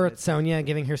ever. Or Sonia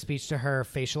giving her speech to her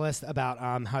facialist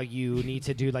about how you need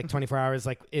to do like 24 hours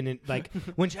like in like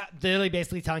when she literally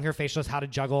basically telling her facialist how to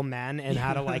juggle men and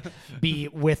how to like be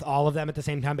with all of them at the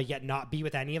same time but yet not be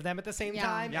with any of them at the same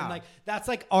time. And like that's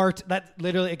like art. That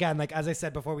literally, again, like as I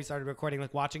said before we started recording,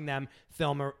 like watching them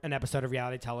film an episode of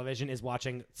reality television is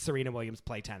watching Serena Williams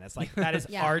play tennis. Like that is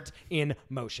art in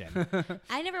motion.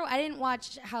 I didn't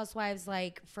watch Housewives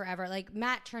like forever. Like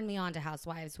Matt turned me on to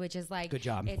Housewives, which is like good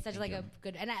job. It's such like a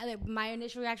good, and my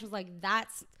initial reaction was like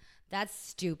that's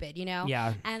stupid, you know?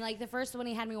 Yeah. And like the first one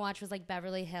he had me watch was like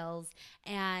Beverly Hills,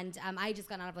 and I just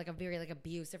got out of like a very like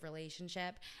abusive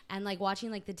relationship, and like watching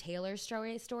like the Taylor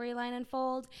storyline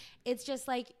unfold, it's just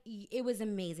like it was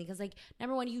amazing because like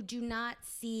number one, you do not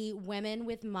see women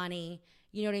with money.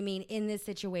 You know what I mean? In this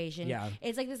situation. Yeah.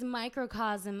 It's like this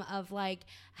microcosm of like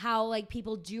how like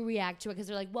people do react to it because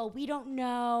they're like, well, we don't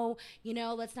know, you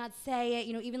know, let's not say it.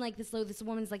 You know, even like this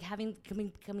woman's like coming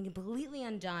completely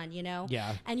undone, you know?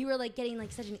 Yeah. And you were like getting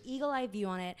like such an eagle-eye view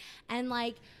on it. And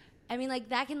like, I mean, like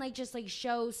that can like just like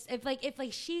show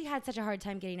if she had such a hard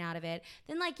time getting out of it,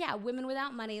 then like, yeah, women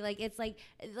without money, like it's like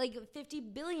 50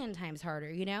 billion times harder,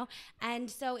 you know?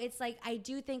 And so it's like, I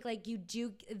do think like you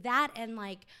do that. And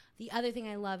like the other thing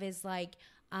I love is like,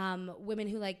 women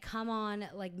who like come on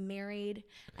like married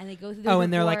and they go through the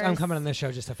and they're like, I'm coming on this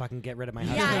show just to fucking get rid of my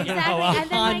husband. Yeah,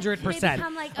 exactly.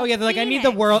 100%. Like they're like, I need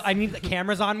I need the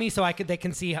cameras on me so they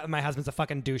can see how my husband's a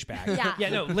fucking douchebag. Yeah,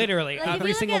 no, literally like,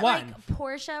 every single one. Like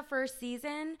Portia first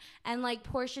season and like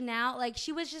Portia now, like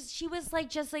she was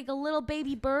just like a little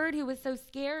baby bird who was so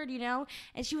scared, you know,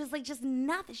 and she was like just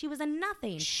nothing. She was a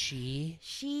nothing. She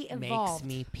evolved.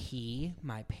 Makes me pee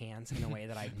my pants in a way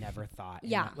that I never thought.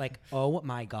 Yeah, like oh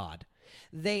my God.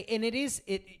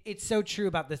 It's so true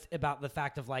about the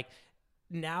fact of like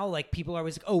now like people are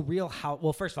always like, oh, Real House.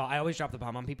 Well, first of all, I always drop the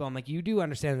bomb on people. I'm like, you do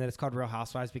understand that it's called Real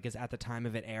Housewives because at the time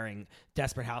of it airing,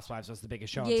 Desperate Housewives was the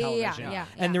biggest show on television.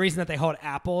 And the reason that they hold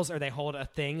apples or they hold a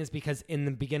thing is because in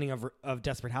the beginning of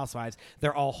Desperate Housewives,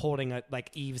 they're all holding a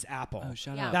like Eve's apple. Oh,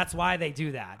 shut up. That's why they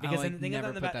do that because in the thing of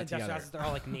never the put that Desperate together. Housewives, they're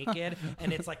all like naked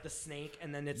and it's like the snake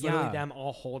and then it's literally them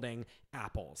all holding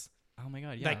apples. Oh my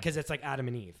God, yeah. Like, because it's like Adam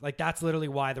and Eve. Like, that's literally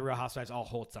why the Real Housewives all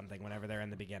hold something whenever they're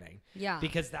in the beginning. Yeah.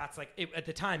 Because that's like, at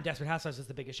the time, Desperate Housewives was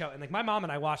the biggest show. And like, my mom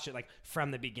and I watched it like from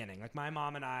the beginning. Like, my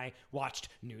mom and I watched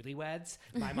Newlyweds.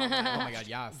 My mom and I oh my God,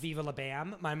 yes. Viva La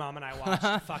Bam. My mom and I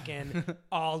watched fucking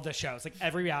all the shows. Like,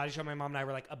 every reality show, my mom and I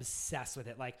were like obsessed with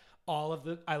it. Like, all of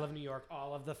the I Love New York,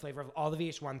 all of the Flavor of, all the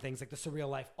VH1 things, like the Surreal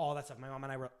Life, all that stuff. My mom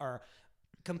and I are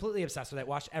completely obsessed with it.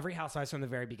 Watched every Housewives from the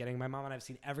very beginning. My mom and I have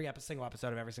seen every single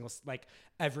episode of every single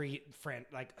every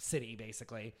city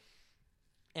basically.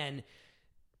 And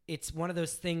it's one of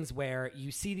those things where you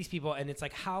see these people and it's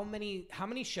like how many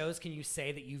shows can you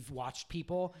say that you've watched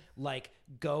people like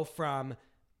go from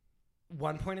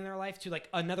one point in their life to like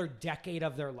another decade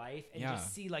of their life and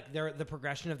just see like the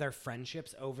progression of their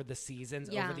friendships over the seasons,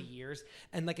 over the years.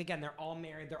 And like, again, they're all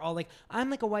married. They're all like, I'm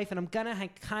like a wife and I'm gonna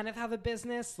kind of have a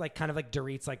business, like kind of like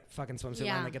Dorit's like fucking swimsuit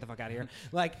line, like get the fuck out of here.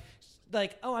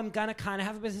 Like, oh, I'm gonna kind of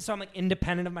have a business, so I'm like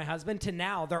independent of my husband, to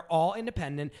now they're all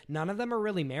independent. None of them are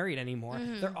really married anymore.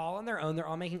 Mm-hmm. They're all on their own. They're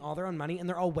all making all their own money, and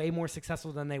they're all way more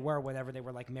successful than they were whenever they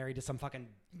were like married to some fucking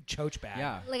choach bag.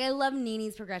 Yeah. Like, I love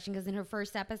Nene's progression because in her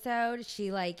first episode,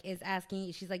 she like is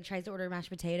asking, she's like tries to order mashed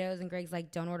potatoes, and Greg's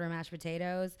like, don't order mashed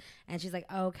potatoes, and she's like,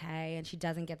 okay, and she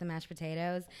doesn't get the mashed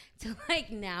potatoes. To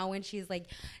like now when she's like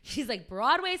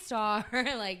Broadway star,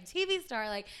 like TV star,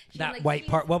 like she's, that like, white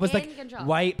part. What was like control.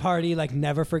 white party? like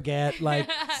never forget like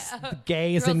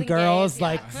gays Girls and and girls gays,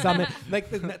 like some like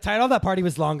the title of that party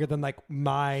was longer than like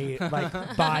my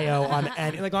like bio on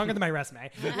any, like longer than my resume.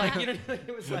 Like you know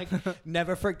it was like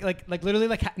never forget like literally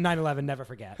like 9/11 never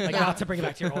forget. Like not to bring it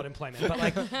back to your old employment, but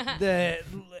like the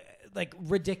like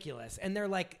ridiculous. And they're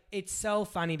like it's so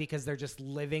funny because they're just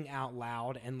living out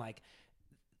loud and like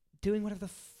doing whatever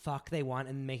the fuck they want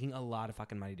and making a lot of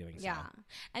fucking money doing so. Yeah.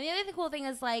 And the other cool thing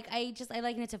is like I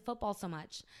liken it to football so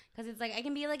much because it's like I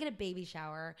can be like in a baby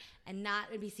shower and not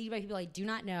be seen by people I do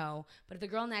not know, but if the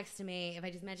girl next to me, if I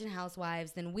just mention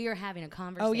Housewives, then we are having a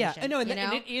conversation. Oh yeah, no, and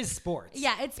it is sports.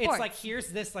 Yeah, it's sports. It's like here's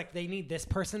this like they need this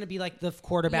person to be like the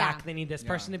quarterback. Yeah. They need this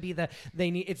person to be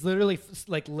it's literally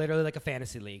like a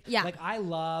fantasy league. Yeah. Like I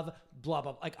love blah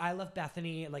blah. Like I love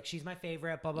Bethany. Like she's my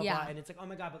favorite. Blah blah Yeah. blah. And it's like oh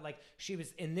my god, but like she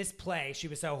was in this play. She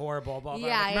was so horrible. Blah blah.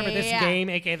 Yeah, like, remember this yeah. game,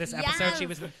 aka this episode. Yes. She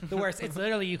was the worst. It's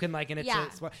literally you can liken it Yeah.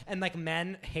 to sport. And like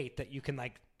men hate that you can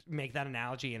like make that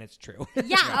analogy and it's true.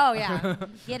 Yeah. Oh yeah.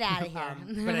 Get out of here.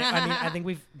 But I mean, I think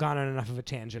we've gone on enough of a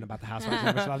tangent about the Housewives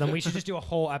of Michelle. Then we should just do a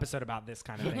whole episode about this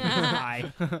kind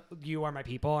of thing. You are my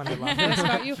people, and I love this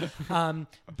about you.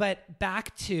 But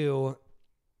back to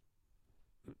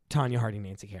Tanya Harding,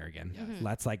 Nancy Kerrigan.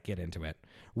 Let's like get into it.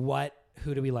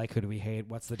 Who do we like? Who do we hate?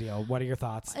 What's the deal? What are your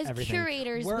thoughts? As Everything.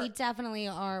 curators, we definitely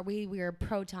are. We are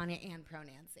pro Tanya and pro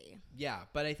Nancy. Yeah,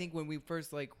 but I think when we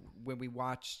first when we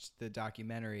watched the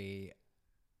documentary,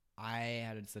 I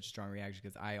had such a strong reaction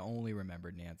because I only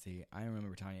remembered Nancy. I don't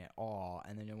remember Tanya at all.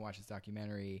 And then I watched this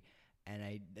documentary,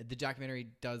 and the documentary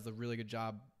does a really good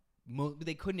job.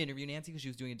 They couldn't interview Nancy because she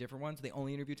was doing a different one, so they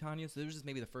only interviewed Tanya. So it was just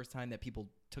maybe the first time that people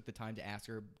took the time to ask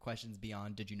her questions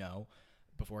beyond "Did you know?"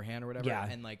 beforehand or whatever,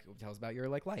 and like tell us about your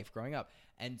like life growing up.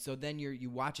 And so then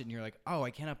you watch it and you're like, oh, I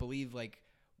cannot believe like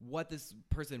what this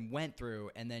person went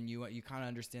through. And then you kind of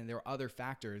understand there are other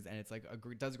factors, and it's like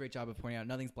does a great job of pointing out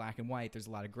nothing's black and white. There's a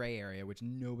lot of gray area, which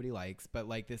nobody likes, but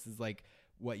like this is like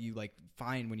what you like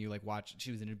find when you like watch.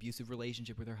 She was in an abusive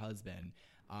relationship with her husband.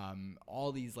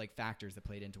 All these like factors that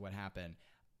played into what happened.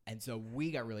 And so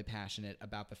we got really passionate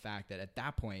about the fact that at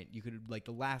that point you could like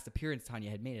the last appearance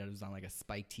Tanya had made, it was on like a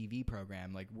Spike TV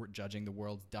program, like we're judging the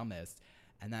world's dumbest,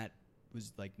 and that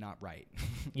was like not right.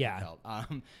 Yeah.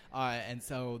 And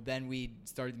so then we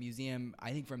started the museum,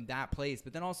 I think from that place,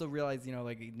 but then also realized,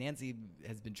 like Nancy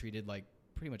has been treated like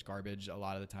pretty much garbage a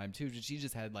lot of the time too. She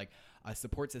just had like a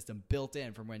support system built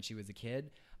in from when she was a kid.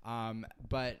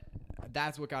 But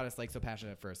that's what got us like so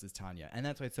passionate at first is Tanya, and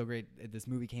that's why it's so great. This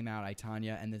movie came out,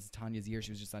 Tanya, and this is Tanya's year.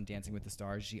 She was just on Dancing with the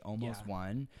Stars. She almost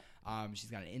won. She's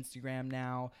got an Instagram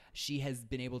now. She has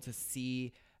been able to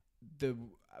see the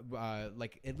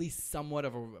like at least somewhat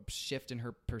of a shift in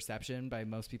her perception by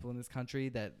most people in this country.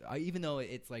 That even though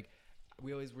it's like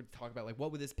we always would talk about like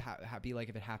what would this be like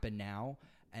if it happened now.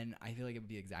 And I feel like it would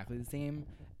be exactly the same.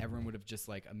 Everyone would have just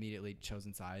like immediately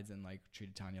chosen sides and like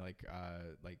treated Tanya like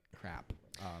crap.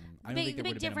 I don't think the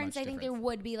big difference. I think there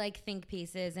would be like think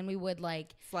pieces, and we would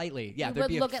like slightly, yeah. There'd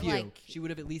be a few. She would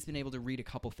have at least been able to read a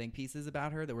couple think pieces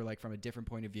about her that were like from a different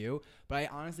point of view. But I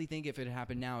honestly think if it had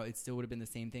happened now, it still would have been the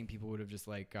same thing. People would have just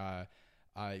like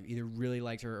either really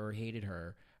liked her or hated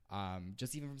her.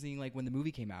 Just even from seeing like when the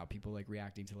movie came out, people like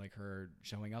reacting to like her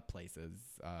showing up places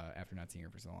after not seeing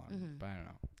her for so long. Mm-hmm. But I don't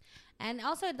know. And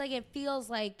also, like, it feels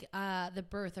like the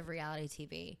birth of reality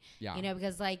TV. Yeah.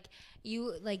 Because like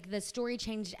the story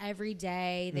changed every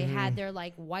day. They had their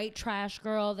like white trash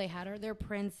girl. They had their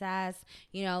princess.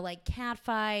 Like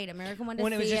Catfight, American One to See It.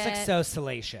 When it was just like so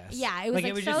salacious. Yeah, it was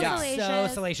like so just salacious. so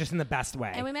salacious in the best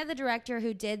way. And we met the director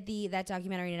who did that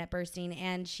documentary, Annette Burstein,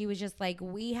 and she was just like,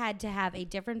 we had to have a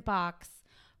different box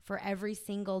for every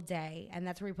single day, and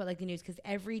that's where we put like the news, because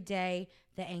every day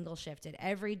the angle shifted.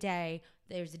 Every day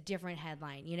there's a different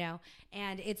headline,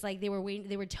 and it's like they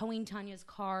were towing Tanya's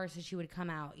car so she would come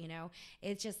out.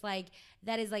 It's just like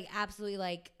that is like absolutely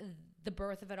like the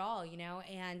birth of it all,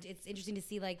 and it's interesting to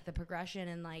see like the progression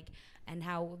and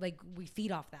how like we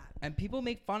feed off that. And people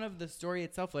make fun of the story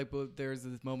itself. Like, but there's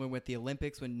this moment with the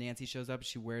Olympics when Nancy shows up,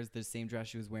 she wears the same dress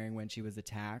she was wearing when she was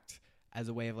attacked as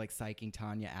a way of like psyching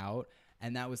Tanya out.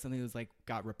 And that was something that was like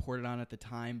got reported on at the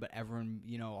time, but everyone,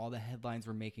 all the headlines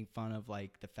were making fun of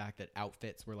like the fact that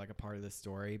outfits were like a part of the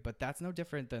story. But that's no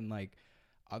different than like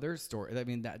other stories. I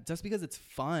mean, that just because it's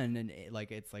fun and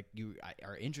it's like you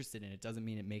are interested in it doesn't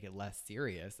mean it make it less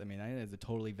serious. I mean, I think it's a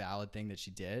totally valid thing that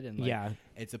she did, and like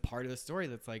it's a part of the story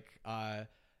that's like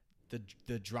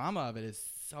the drama of it is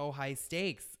so high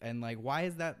stakes, and like why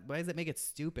does that make it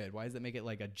stupid? Why does it make it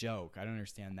like a joke? I don't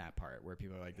understand that part where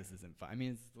people are like, this isn't fun. I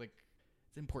mean, it's like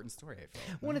it's an important story. I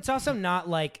feel. Well, it's also not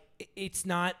like, it's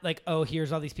not like, oh,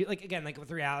 here's all these people. Like, again, like with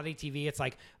reality TV, it's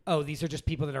like, oh, these are just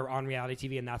people that are on reality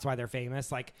TV and that's why they're famous.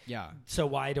 Like, Yeah. so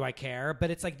why do I care?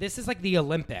 But it's like, this is like the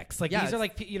Olympics. Like, Yeah, these are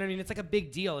like, you know what I mean? It's like a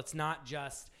big deal. It's not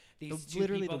just these It's two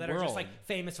literally people the that are just world. like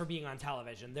famous for being on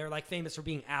television. They're like famous for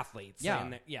being athletes. Yeah.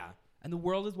 And yeah. And the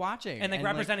world is watching. And like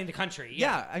representing the country.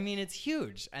 Yeah, I mean it's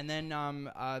huge. And then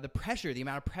the pressure, the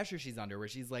amount of pressure she's under, where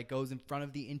she's like goes in front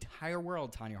of the entire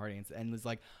world, Tonya Harding, and is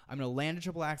like, I'm gonna land a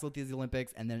triple axel at these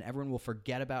Olympics, and then everyone will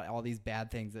forget about all these bad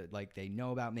things that like they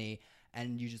know about me,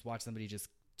 and you just watch somebody just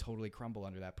totally crumble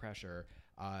under that pressure,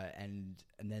 and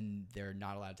then they're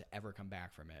not allowed to ever come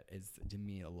back from it. Is to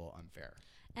me a little unfair.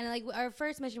 And like our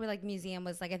first mission with like museum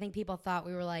was like, I think people thought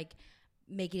we were like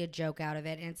making a joke out of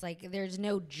it, and it's like there's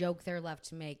no joke there left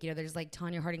to make. You know, there's like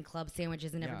Tonya Harding club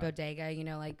sandwiches in every bodega, you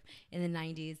know, like in the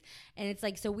 90s. And it's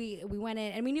like, so we went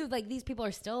in and we knew like these people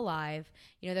are still alive,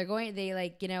 you know, they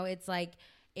like, you know, it's like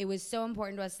it was so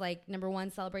important to us, like, number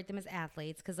one, celebrate them as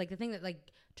athletes, because like the thing that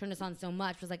like turned us on so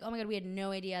much was like, oh my god, we had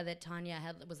no idea that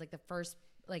Tonya was like the first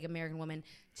like American woman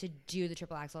to do the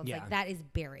triple axel. It's like that is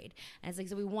buried, and it's like,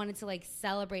 so we wanted to like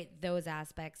celebrate those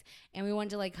aspects, and we wanted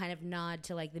to like kind of nod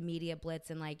to like the media blitz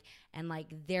and like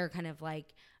their kind of like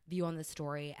view on the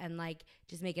story, and like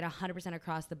just make it 100%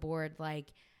 across the board. Like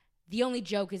the only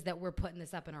joke is that we're putting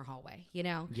this up in our hallway, you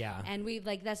know? Yeah. And we've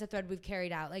like, that's a thread we've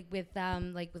carried out. Like with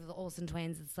the Olsen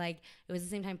twins, it's like, it was the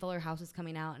same time Fuller House was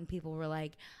coming out, and people were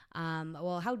like,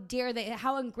 well, how dare they,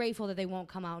 how ungrateful that they won't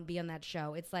come out and be on that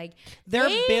show. It's like, They're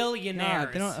they-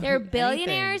 billionaires. They're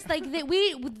billionaires. Like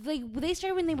they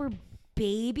started when they were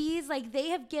babies. Like they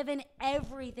have given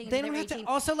everything. They to don't their have to. 18.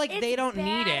 Also, like, they don't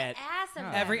need it. badass of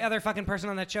them. Every other fucking person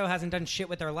on that show hasn't done shit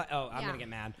with their life. Oh, I'm Yeah. gonna get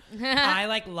mad. I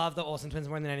like love the Olsen twins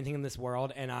more than anything in this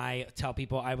world, and I tell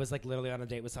people, I was like literally on a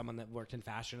date with someone that worked in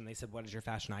fashion, and they said, "What is your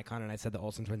fashion icon?" And I said the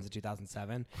Olsen twins in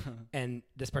 2007, and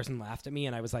this person laughed at me,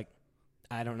 and I was like,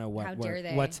 I don't know what. How dare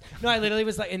they? What's no? I literally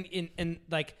was like, and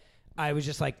like, I was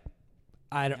just like,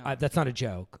 I don't. That's not a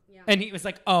joke. Yeah. And he was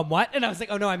like, what? And I was like,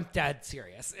 oh no, I'm dead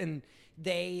serious. And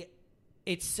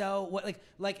it's so what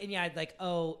like and yeah, like,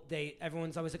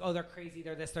 everyone's always like, oh, they're crazy,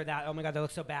 they're this, they're that, oh my god, they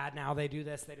look so bad now, they do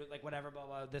this, they do like whatever, blah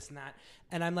blah, this and that.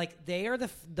 And I'm like, they are the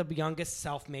youngest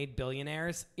self-made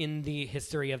billionaires in the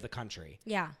history of the country.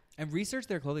 Yeah. And research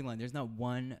their clothing line. There's not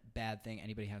one bad thing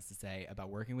anybody has to say about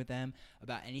working with them,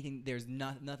 about anything. There's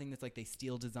nothing that's like they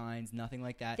steal designs, nothing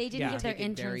like that. They didn't give their Take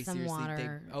it very interns some seriously.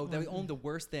 water. They owned the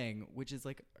worst thing, which is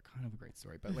like kind of a great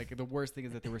story. But like the worst thing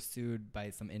is that they were sued by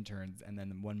some interns, and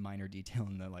then one minor detail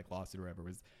in the like lawsuit or whatever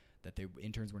was that the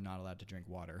interns were not allowed to drink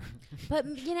water. But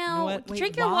you know, what? Wait,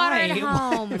 drink your water at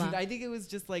why? home. I think it was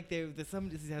just like this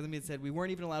hasn't been said. We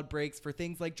weren't even allowed breaks for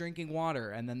things like drinking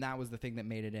water, and then that was the thing that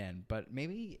made it in. But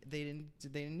maybe they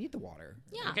didn't need the water.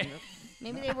 Yeah. Okay.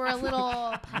 Maybe they were a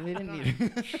little. They didn't need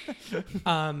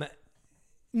it.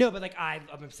 No, but like I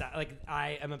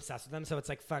am obsessed with them, so it's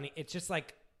like funny. It's just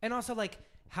like, and also like,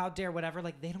 how dare whatever,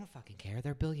 like they don't fucking care.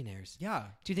 They're billionaires. Yeah.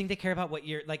 Do you think they care about what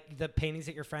you're like the paintings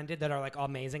that your friend did that are like all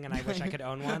amazing and I wish I could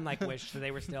own one? Like wish that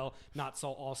they were still not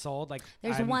all sold. Like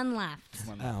There's one left.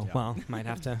 Oh well, might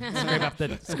have to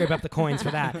scrape up the coins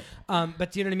for that.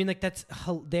 But do you know what I mean? Like that's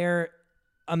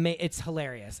it's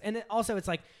hilarious, and it's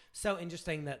like so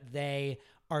interesting that they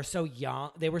are so young.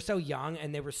 They were so young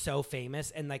and they were so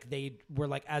famous, and like they were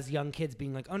like as young kids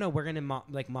being like, oh no, we're gonna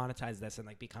monetize this and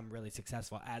like become really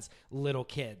successful as little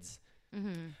kids.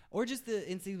 Mm-hmm. Or just the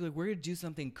instinct like we're gonna do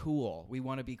something cool. We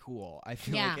want to be cool. I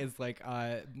feel like it's like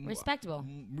respectable.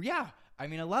 Yeah, I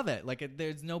mean I love it. Like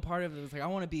there's no part of it that's like I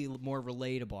want to be more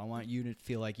relatable. I want you to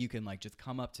feel like you can like just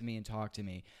come up to me and talk to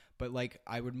me. But like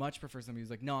I would much prefer somebody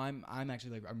who's like, no, I'm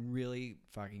actually like I'm really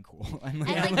fucking cool. I'm like,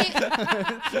 And like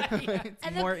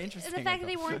it's more interesting. The fact that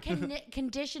they weren't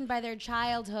conditioned by their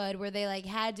childhood, where they like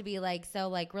had to be like so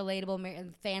like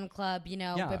relatable fan club, you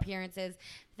know, appearances.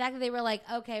 The fact that they were like,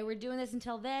 okay, we're doing this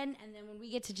until then, and then when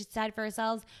we get to decide for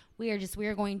ourselves, we are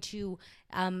going to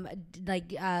hide.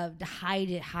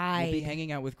 We'll be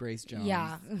hanging out with Grace Jones.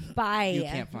 Yeah, bye. You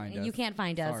can't find us. You can't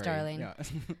find us, Sorry. darling. Yeah.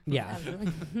 Yeah.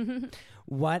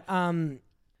 What?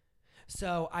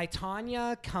 So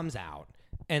Tanya comes out,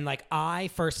 and like I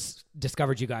first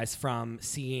discovered you guys from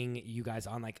seeing you guys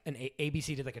on like an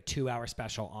ABC did like a 2-hour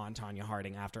special on Tonya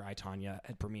Harding after Tanya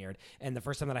had premiered, and the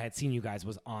first time that I had seen you guys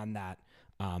was on that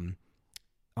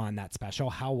special.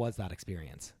 How was that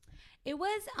experience? It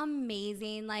was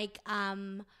amazing. Like,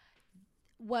 when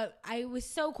what I was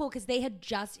so cool because they had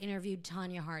just interviewed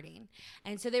Tanya Harding,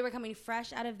 and so they were coming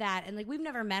fresh out of that, and like we've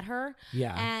never met her.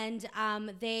 Yeah. And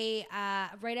they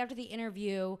right after the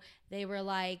interview, they were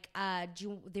like,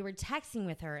 they were texting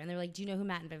with her, and they were like, "Do you know who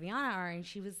Matt and Viviana are?" And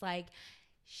she was like,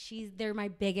 "They're my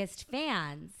biggest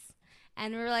fans."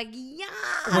 And we were like, yeah.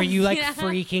 Were you like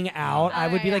freaking out? I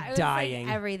would be like it was, dying.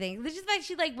 Like, everything. It's just like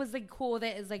she like was like cool with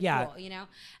it. Is like Yeah. cool, you know.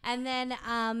 And then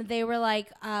they were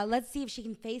like, let's see if she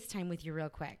can FaceTime with you real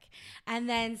quick. And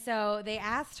then so they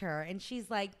asked her, and she's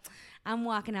like, I'm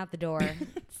walking out the door.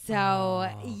 So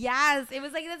yes, it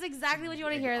was like that's exactly what you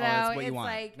want to hear, though. That's what it's you want.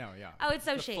 like, No, yeah. oh, it's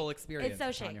so the chic. full experience. It's so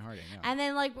of chic. Tanya Harding, yeah. And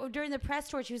then like during the press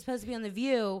tour, she was supposed to be on The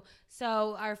View.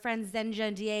 So our friends Zenja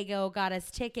and Diego got us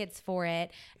tickets for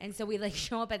it, and so we like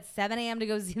show up at 7 a.m. to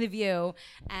go see The View,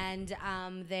 and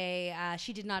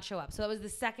she did not show up. So that was the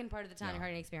second part of the Tanya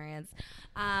Harding experience.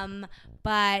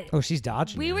 But she's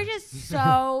dodging. we you. were just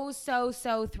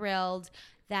so thrilled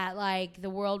that like the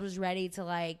world was ready to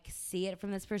like see it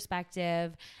from this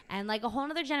perspective, and like a whole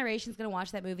nother generation's gonna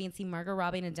watch that movie and see Margot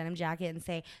Robbie in a denim jacket and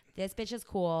say, this bitch is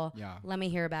cool. Yeah. Let me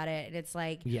hear about it. And it's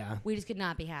like, we just could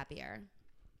not be happier.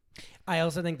 I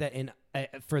also think that in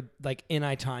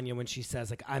I, Tanya, when she says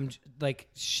like I'm like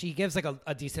she gives like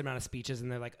a decent amount of speeches, and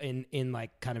they're like in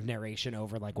like kind of narration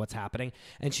over like what's happening,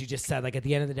 and she just said like at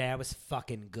the end of the day I was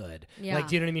fucking good. Yeah. Like,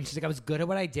 do you know what I mean? She's like, I was good at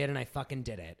what I did, and I fucking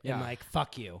did it. Yeah. And like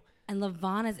fuck you. And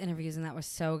Lavana's interviews and that was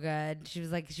so good. She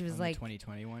was like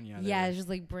 2021. yeah, she was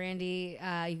like, Brandy,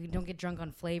 you don't get drunk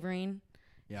on flavoring.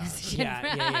 Yeah. She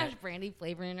had Brandy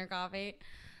flavoring her coffee.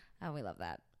 Oh, we love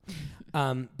that.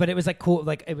 But it was like cool.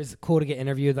 Like it was cool to get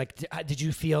interviewed. Like, did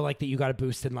you feel like that you got a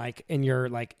boost in like in your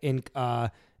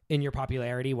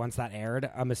popularity once that aired?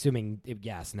 I'm assuming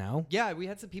yes, no. Yeah, we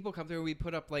had some people come through. We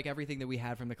put up like everything that we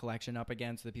had from the collection up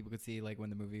again, so that people could see like when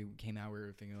the movie came out. We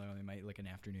were thinking like, they might like an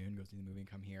afternoon go see the movie and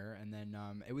come here, and then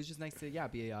it was just nice to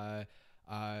be.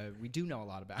 We do know a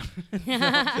lot about it.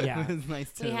 Yeah. It was nice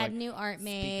to. We had like, new art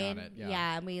made. on it,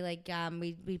 yeah. And we like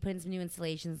we put in some new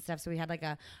installations and stuff. So we had like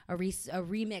a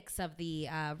remix of the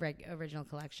original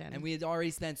collection. And we had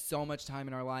already spent so much time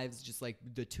in our lives, just like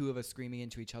the two of us screaming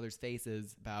into each other's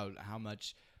faces about how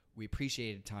much we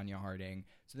appreciated Tanya Harding.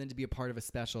 So then to be a part of a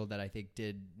special that I think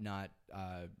did not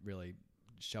really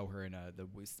show her in the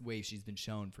way she's been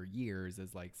shown for years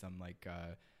as like some like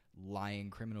lying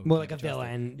criminal. Well, like a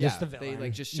villain. Yeah, just a villain. they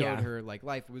like just showed her like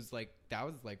life. It was like that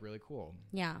was like really cool.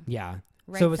 Yeah. Yeah.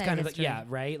 Right so it was side kind of history. like,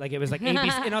 right? Like it was like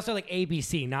ABC, and also like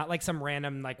ABC, not like some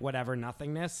random like whatever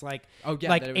nothingness. Like like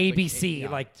that it was, ABC,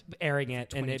 like, like airing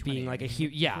it and it being like a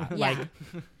huge like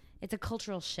It's a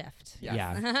cultural shift.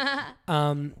 yeah.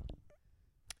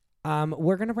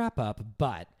 We're gonna wrap up,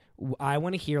 but I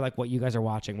want to hear like what you guys are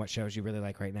watching, what shows you really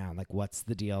like right now. Like, what's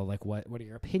the deal? Like, what are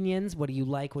your opinions? What do you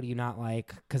like? What do you not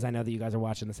like? Because I know that you guys are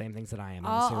watching the same things that I am.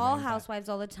 All Housewives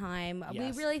all the time.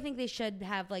 Yes. We really think they should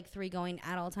have like 3 going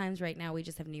at all times. Right now, we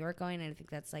just have New York going, and I think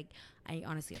that's like,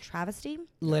 honestly, a travesty.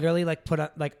 Literally, like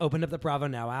opened up the Bravo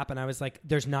Now app, and I was like,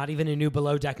 "There's not even a new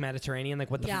Below Deck Mediterranean.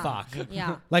 Like, what the fuck?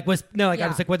 Yeah. I was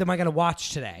like, what am I gonna watch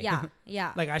today? Yeah.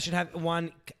 Yeah. Like, I should have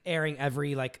one airing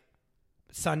every like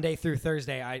Sunday through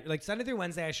Thursday. Sunday through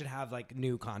Wednesday, I should have like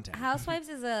new content. Housewives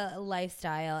is a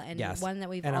lifestyle and one that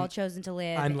we've all chosen to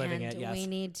live. I'm living and it. Yes.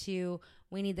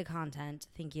 We need the content.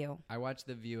 Thank you. I watch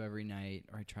The View every night,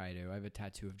 or I try to. I have a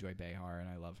tattattoo of Joy Behar, and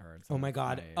I love her. Oh my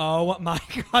god! Oh my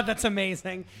god! That's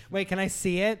amazing. Wait, can I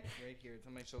see it? Right here, it's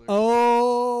on my shoulder.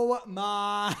 Oh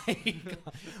my god!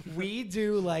 We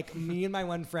do like me and my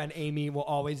one friend Amy will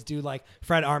always do like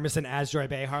Fred Armisen as Joy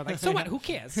Behar. Like, so what? Who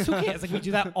cares? Who cares? Like we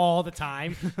do that all the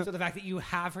time. So the fact that you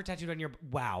have her tattooed on your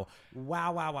wow.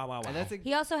 And that's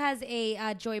He also has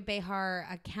a Joy Behar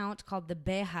account called The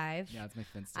Beehive. yeah, it's my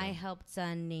Finsta. I helped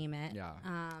name it. Yeah.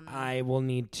 I will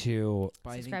need to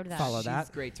subscribe to that. follow she's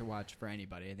that. great to watch for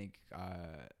anybody. I think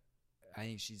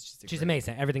she's just She's great,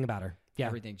 amazing. Everything about her. Yeah.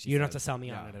 Everything she you don't have says. to sell me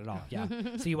on it at all. Yeah.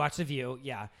 So you watch The View.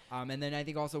 Yeah. And then I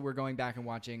think also we're going back and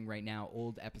watching right now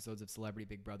old episodes of Celebrity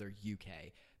Big Brother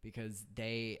UK, because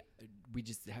we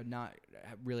just have not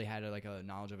really had a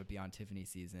knowledge of it beyond Tiffany's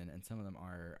season, and some of them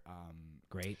are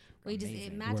Great.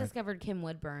 Matt discovered Kim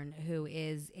Woodburn, who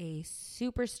is a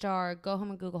superstar. Go home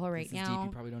and Google her right This is now. deep.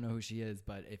 You probably don't know who she is,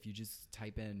 but if you just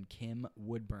type in Kim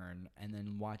Woodburn and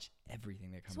then watch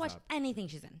everything that comes Just watch up, anything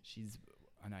she's in. she's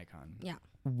an icon. Yeah.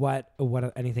 What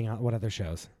anything else? What other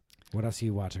shows? What else are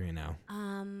you watching right now?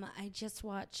 I just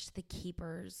watched The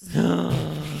Keepers.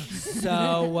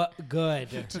 So good.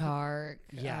 Dark.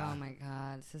 Yeah. Oh my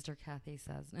God. Sister Kathy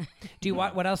says. Do you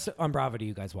watch? What else on Bravo do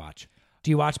you guys watch? Do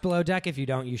you watch Below Deck? If you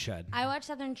don't, you should. I watch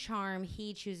Southern Charm.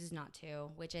 He chooses not to,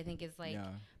 which I think is like. Yeah.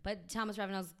 But Thomas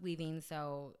Ravenel's leaving,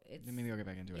 so it's. Then maybe I'll get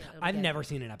back into it. I've never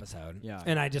seen an episode. Yeah.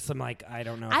 And I just am like, I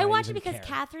don't know. If I watch it even because care.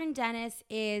 Catherine Dennis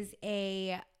is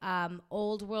a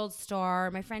old world star.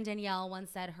 My friend Danielle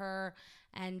once said her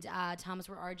and Thomas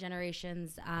were our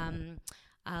generation's.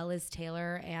 Liz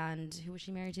Taylor and who was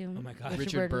she married to? Oh my God,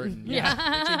 Richard Burton. Yeah.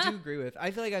 Which I do agree with. I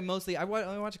feel like I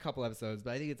only watch a couple episodes,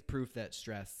 but I think it's proof that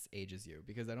stress ages you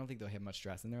because I don't think they'll have much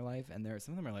stress in their life. And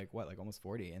some of them are like almost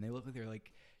 40, and they look like they're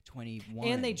like 21.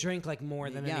 And they drink like more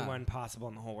than Yeah. anyone possible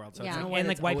in the whole world. So Yeah. it's I don't like, know why and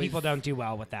like that's white always- people don't do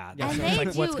well with that. Yeah. And So they it's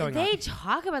like, do. what's going on? They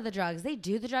talk about the drugs. They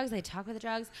do the drugs. They talk about the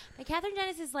drugs. But Catherine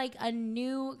Dennis is like a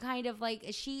new kind of like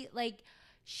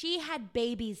she had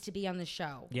babies to be on the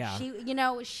show. Yeah.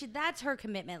 She that's her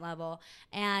commitment level,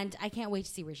 and I can't wait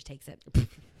to see where she takes it.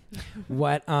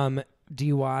 What do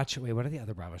you watch? Wait, what are the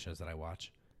other Bravo shows that I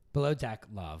watch? Below Deck,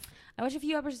 love. I watched a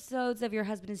few episodes of Your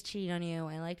Husband Is Cheating on You.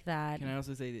 I liked that. Can I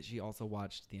also say that she also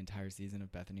watched the entire season of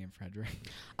Bethany and Frederick?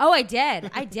 Oh, I did.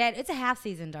 It's a half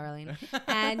season, darling.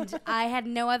 And I had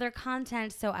no other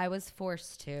content, so I was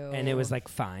forced to. And it was like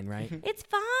fine, right? It's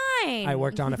fine. I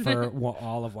worked on it for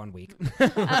all of 1 week.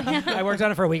 I worked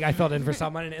on it for a week. I filled in for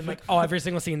someone, and like, every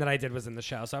single scene that I did was in the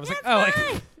show. So I was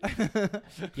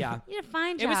yeah. You did a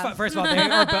fine job. It was fun. First of all, they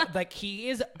are like he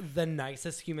is the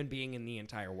nicest human being in the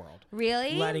entire world.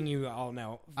 Really? Letting you all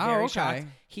know. Oh, Very okay. shocked.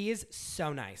 He is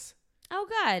so nice. Oh,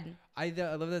 good. I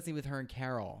love that scene with her and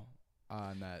Carol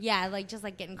on that. Yeah, like just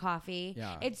like getting coffee.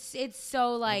 Yeah. It's so I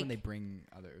love like when they bring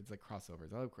it's like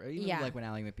crossovers. Even Yeah. like when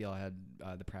Ally McBeal had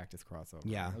the practice crossover.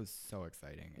 Yeah. That was so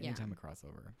exciting. Yeah. Anytime a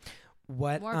crossover.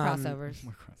 What more crossovers.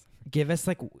 More crossover. Give us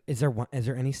like, is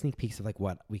there any sneak peeks of like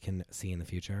what we can see in the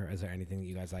future? Is there anything that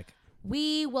you guys like?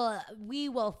 We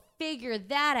will figure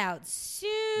that out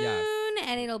soon,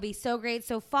 and it'll be so great.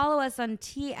 So follow us on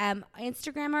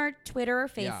Instagram or Twitter or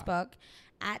Facebook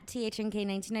at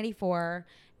THNK1994.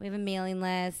 We have a mailing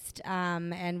list,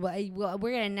 and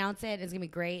we're gonna announce it. It's gonna be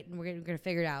great, and we're gonna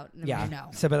figure it out. And Yeah. we know.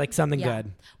 So, but like something Yeah.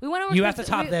 good. We want to. You have to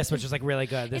top this, which is like really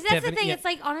good. This That's the Tiffany- thing. yeah. It's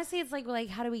like honestly, it's like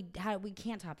how we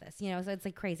can't top this, So it's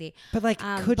like crazy. But like,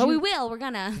 But we will. We're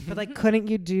gonna. But like, couldn't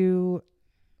you do?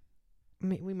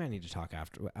 We might need to talk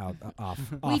off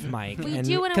mic. we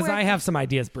do wanna because work- I have some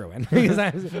ideas brewing. Because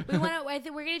I think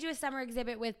we're gonna do a summer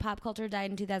exhibit with Pop Culture Died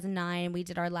in 2009. We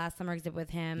did our last summer exhibit with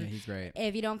him. Yeah, he's great.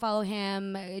 If you don't follow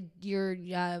him, you're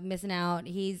missing out.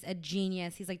 He's a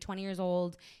genius. He's like 20 years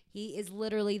old. He is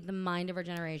literally the mind of our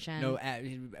generation. No,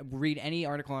 read any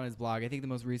article on his blog. I think the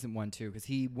most recent one too, because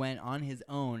he went on his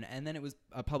own, and then it was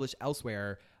published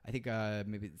elsewhere. I think I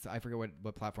forget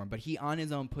what platform, but he on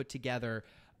his own put together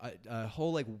a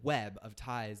whole like web of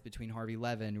ties between Harvey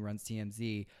Levin, who runs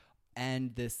TMZ,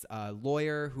 and this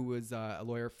lawyer who was a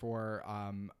lawyer for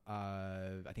I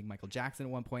think Michael Jackson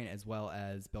at one point, as well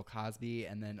as Bill Cosby,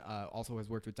 and then also has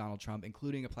worked with Donald Trump,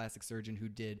 including a plastic surgeon who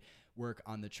did work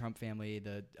on the Trump family,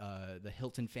 the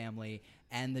Hilton family,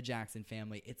 and the Jackson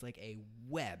family. It's like a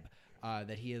web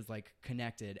that he is like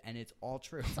connected, and it's all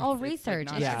true. It's all research.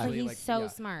 Like, It's Yeah. like he's like, so yeah.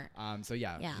 smart. So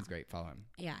yeah, Yeah. he's great. Follow him.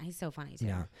 Yeah, he's so funny too.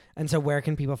 yeah. And so, where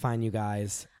can people find you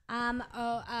guys?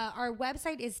 Our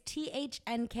website is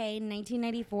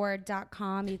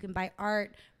thnk1994.com. You can buy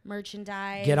art,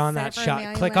 merchandise. Get on sign that up for our shop.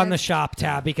 mailing Click on the list. shop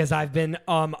tab because I've been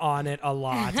on it a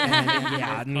lot.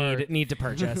 And need to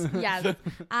purchase. Yes.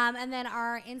 And then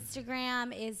our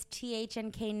Instagram is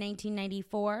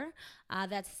THNK1994.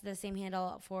 That's the same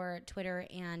handle for Twitter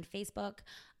and Facebook.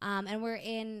 And we're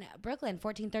in Brooklyn,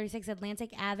 1436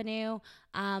 Atlantic Avenue.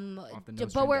 the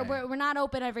But we're Nostrum Day. not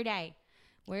open every day.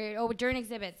 We're during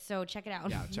exhibits, so check it out.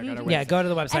 Yeah, check out our Yeah, website. go to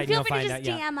the website And and feel you'll free to find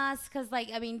just out. DM us, because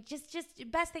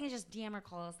just best thing is just DM or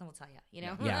call us, and we'll tell you. You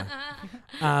know. Yeah.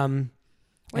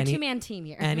 We're a Any- 2-man team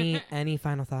here. Any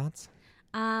final thoughts?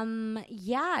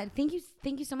 Yeah. Thank you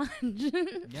so much.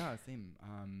 Yeah, same.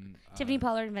 Tiffany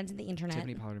Pollard invented the internet.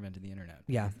 Tiffany Pollard invented the internet.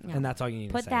 Yeah, Yeah. and that's all you need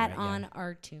to Put say. that right? Yeah. on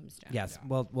our tombstone. Yes, Yeah.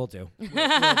 we'll do. We'll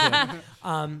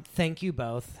do. Thank you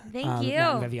both. Thank you.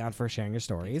 Matt and Vivian, for sharing your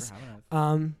stories. Thanks for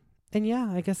having us. And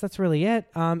yeah, I guess that's really it.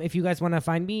 If you guys want to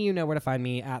find me, you know where to find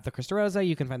me at The Krista Rosa.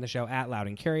 You can find the show at Loud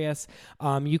and Curious.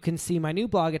 You can see my new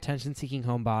blog, Attention Seeking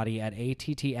Homebody, at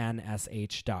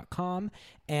attnsh.com.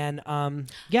 And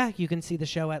yeah, you can see the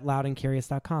show at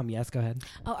loudandcurious.com. Yes, go ahead.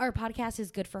 Oh, our podcast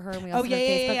is good for her. And we also yeah, have a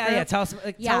Facebook yeah. group. Tell us,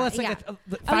 tell us like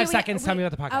 5 seconds. Tell me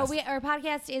about the podcast. Our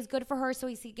podcast is good for her, so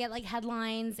we get like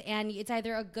headlines, and it's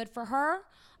either a good for her,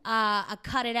 a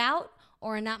cut it out,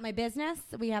 or Not My Business.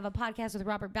 We have a podcast with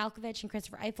Robert Balkovich and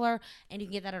Christopher Eifler, and you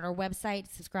can get that at our website.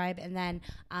 Subscribe. And then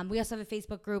we also have a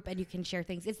Facebook group, and you can share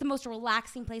things. It's the most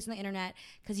relaxing place on the internet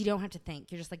because you don't have to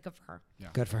think. You're just like, good for her. Yeah.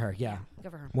 Good for her. Yeah.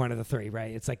 Good for her. One of the three,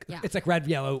 right? It's like red,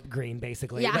 yellow, green,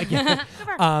 basically. Yeah. Like, Good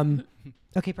for her.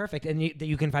 Okay, perfect. And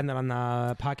you can find that on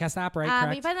the podcast app, right?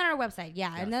 You can find that on our website,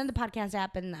 yeah. And then the podcast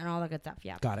app and all that good stuff,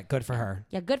 yeah. Got it. Good for her.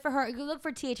 Yeah, good for her. You look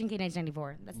for THNK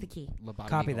 1994. That's the key.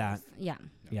 Copy that. Yeah.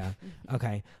 Yeah.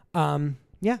 Okay.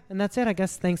 Yeah, and that's it. I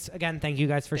guess. Thanks again. Thank you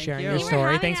guys for sharing your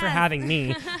story. Thanks for having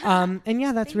me. And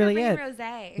yeah, that's really it.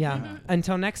 Rosé. Yeah.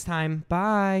 Until next time.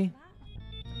 Bye.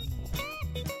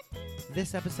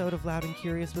 This episode of Loud and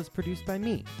Curious was produced by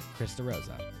me, Chris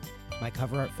DeRosa. My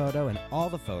cover art photo and all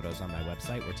the photos on my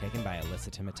website were taken by Alyssa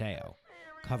Timoteo.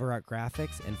 Cover art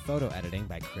graphics and photo editing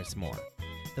by Chris Moore.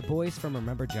 The boys from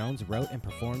Remember Jones wrote and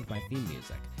performed my theme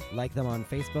music. Like them on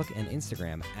Facebook and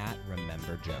Instagram at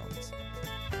Remember Jones.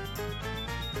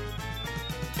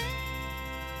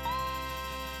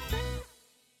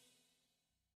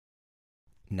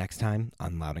 Next time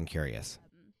on Loud and Curious.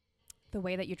 The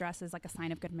way that you dress is like a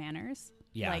sign of good manners.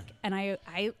 Yeah. Like, and I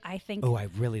think. Oh, I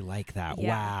really like that. Yeah.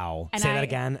 Wow. And Say that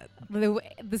again.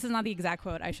 This is not the exact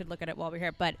quote. I should look at it while we're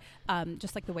here. But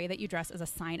just like the way that you dress is a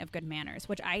sign of good manners,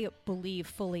 which I believe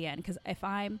fully in. Because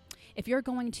if you're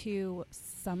going to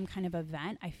some kind of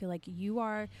event, I feel like you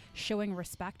are showing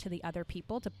respect to the other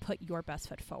people to put your best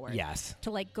foot forward. Yes.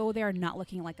 To like go there not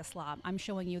looking like a slob. I'm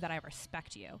showing you that I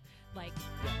respect you. Like.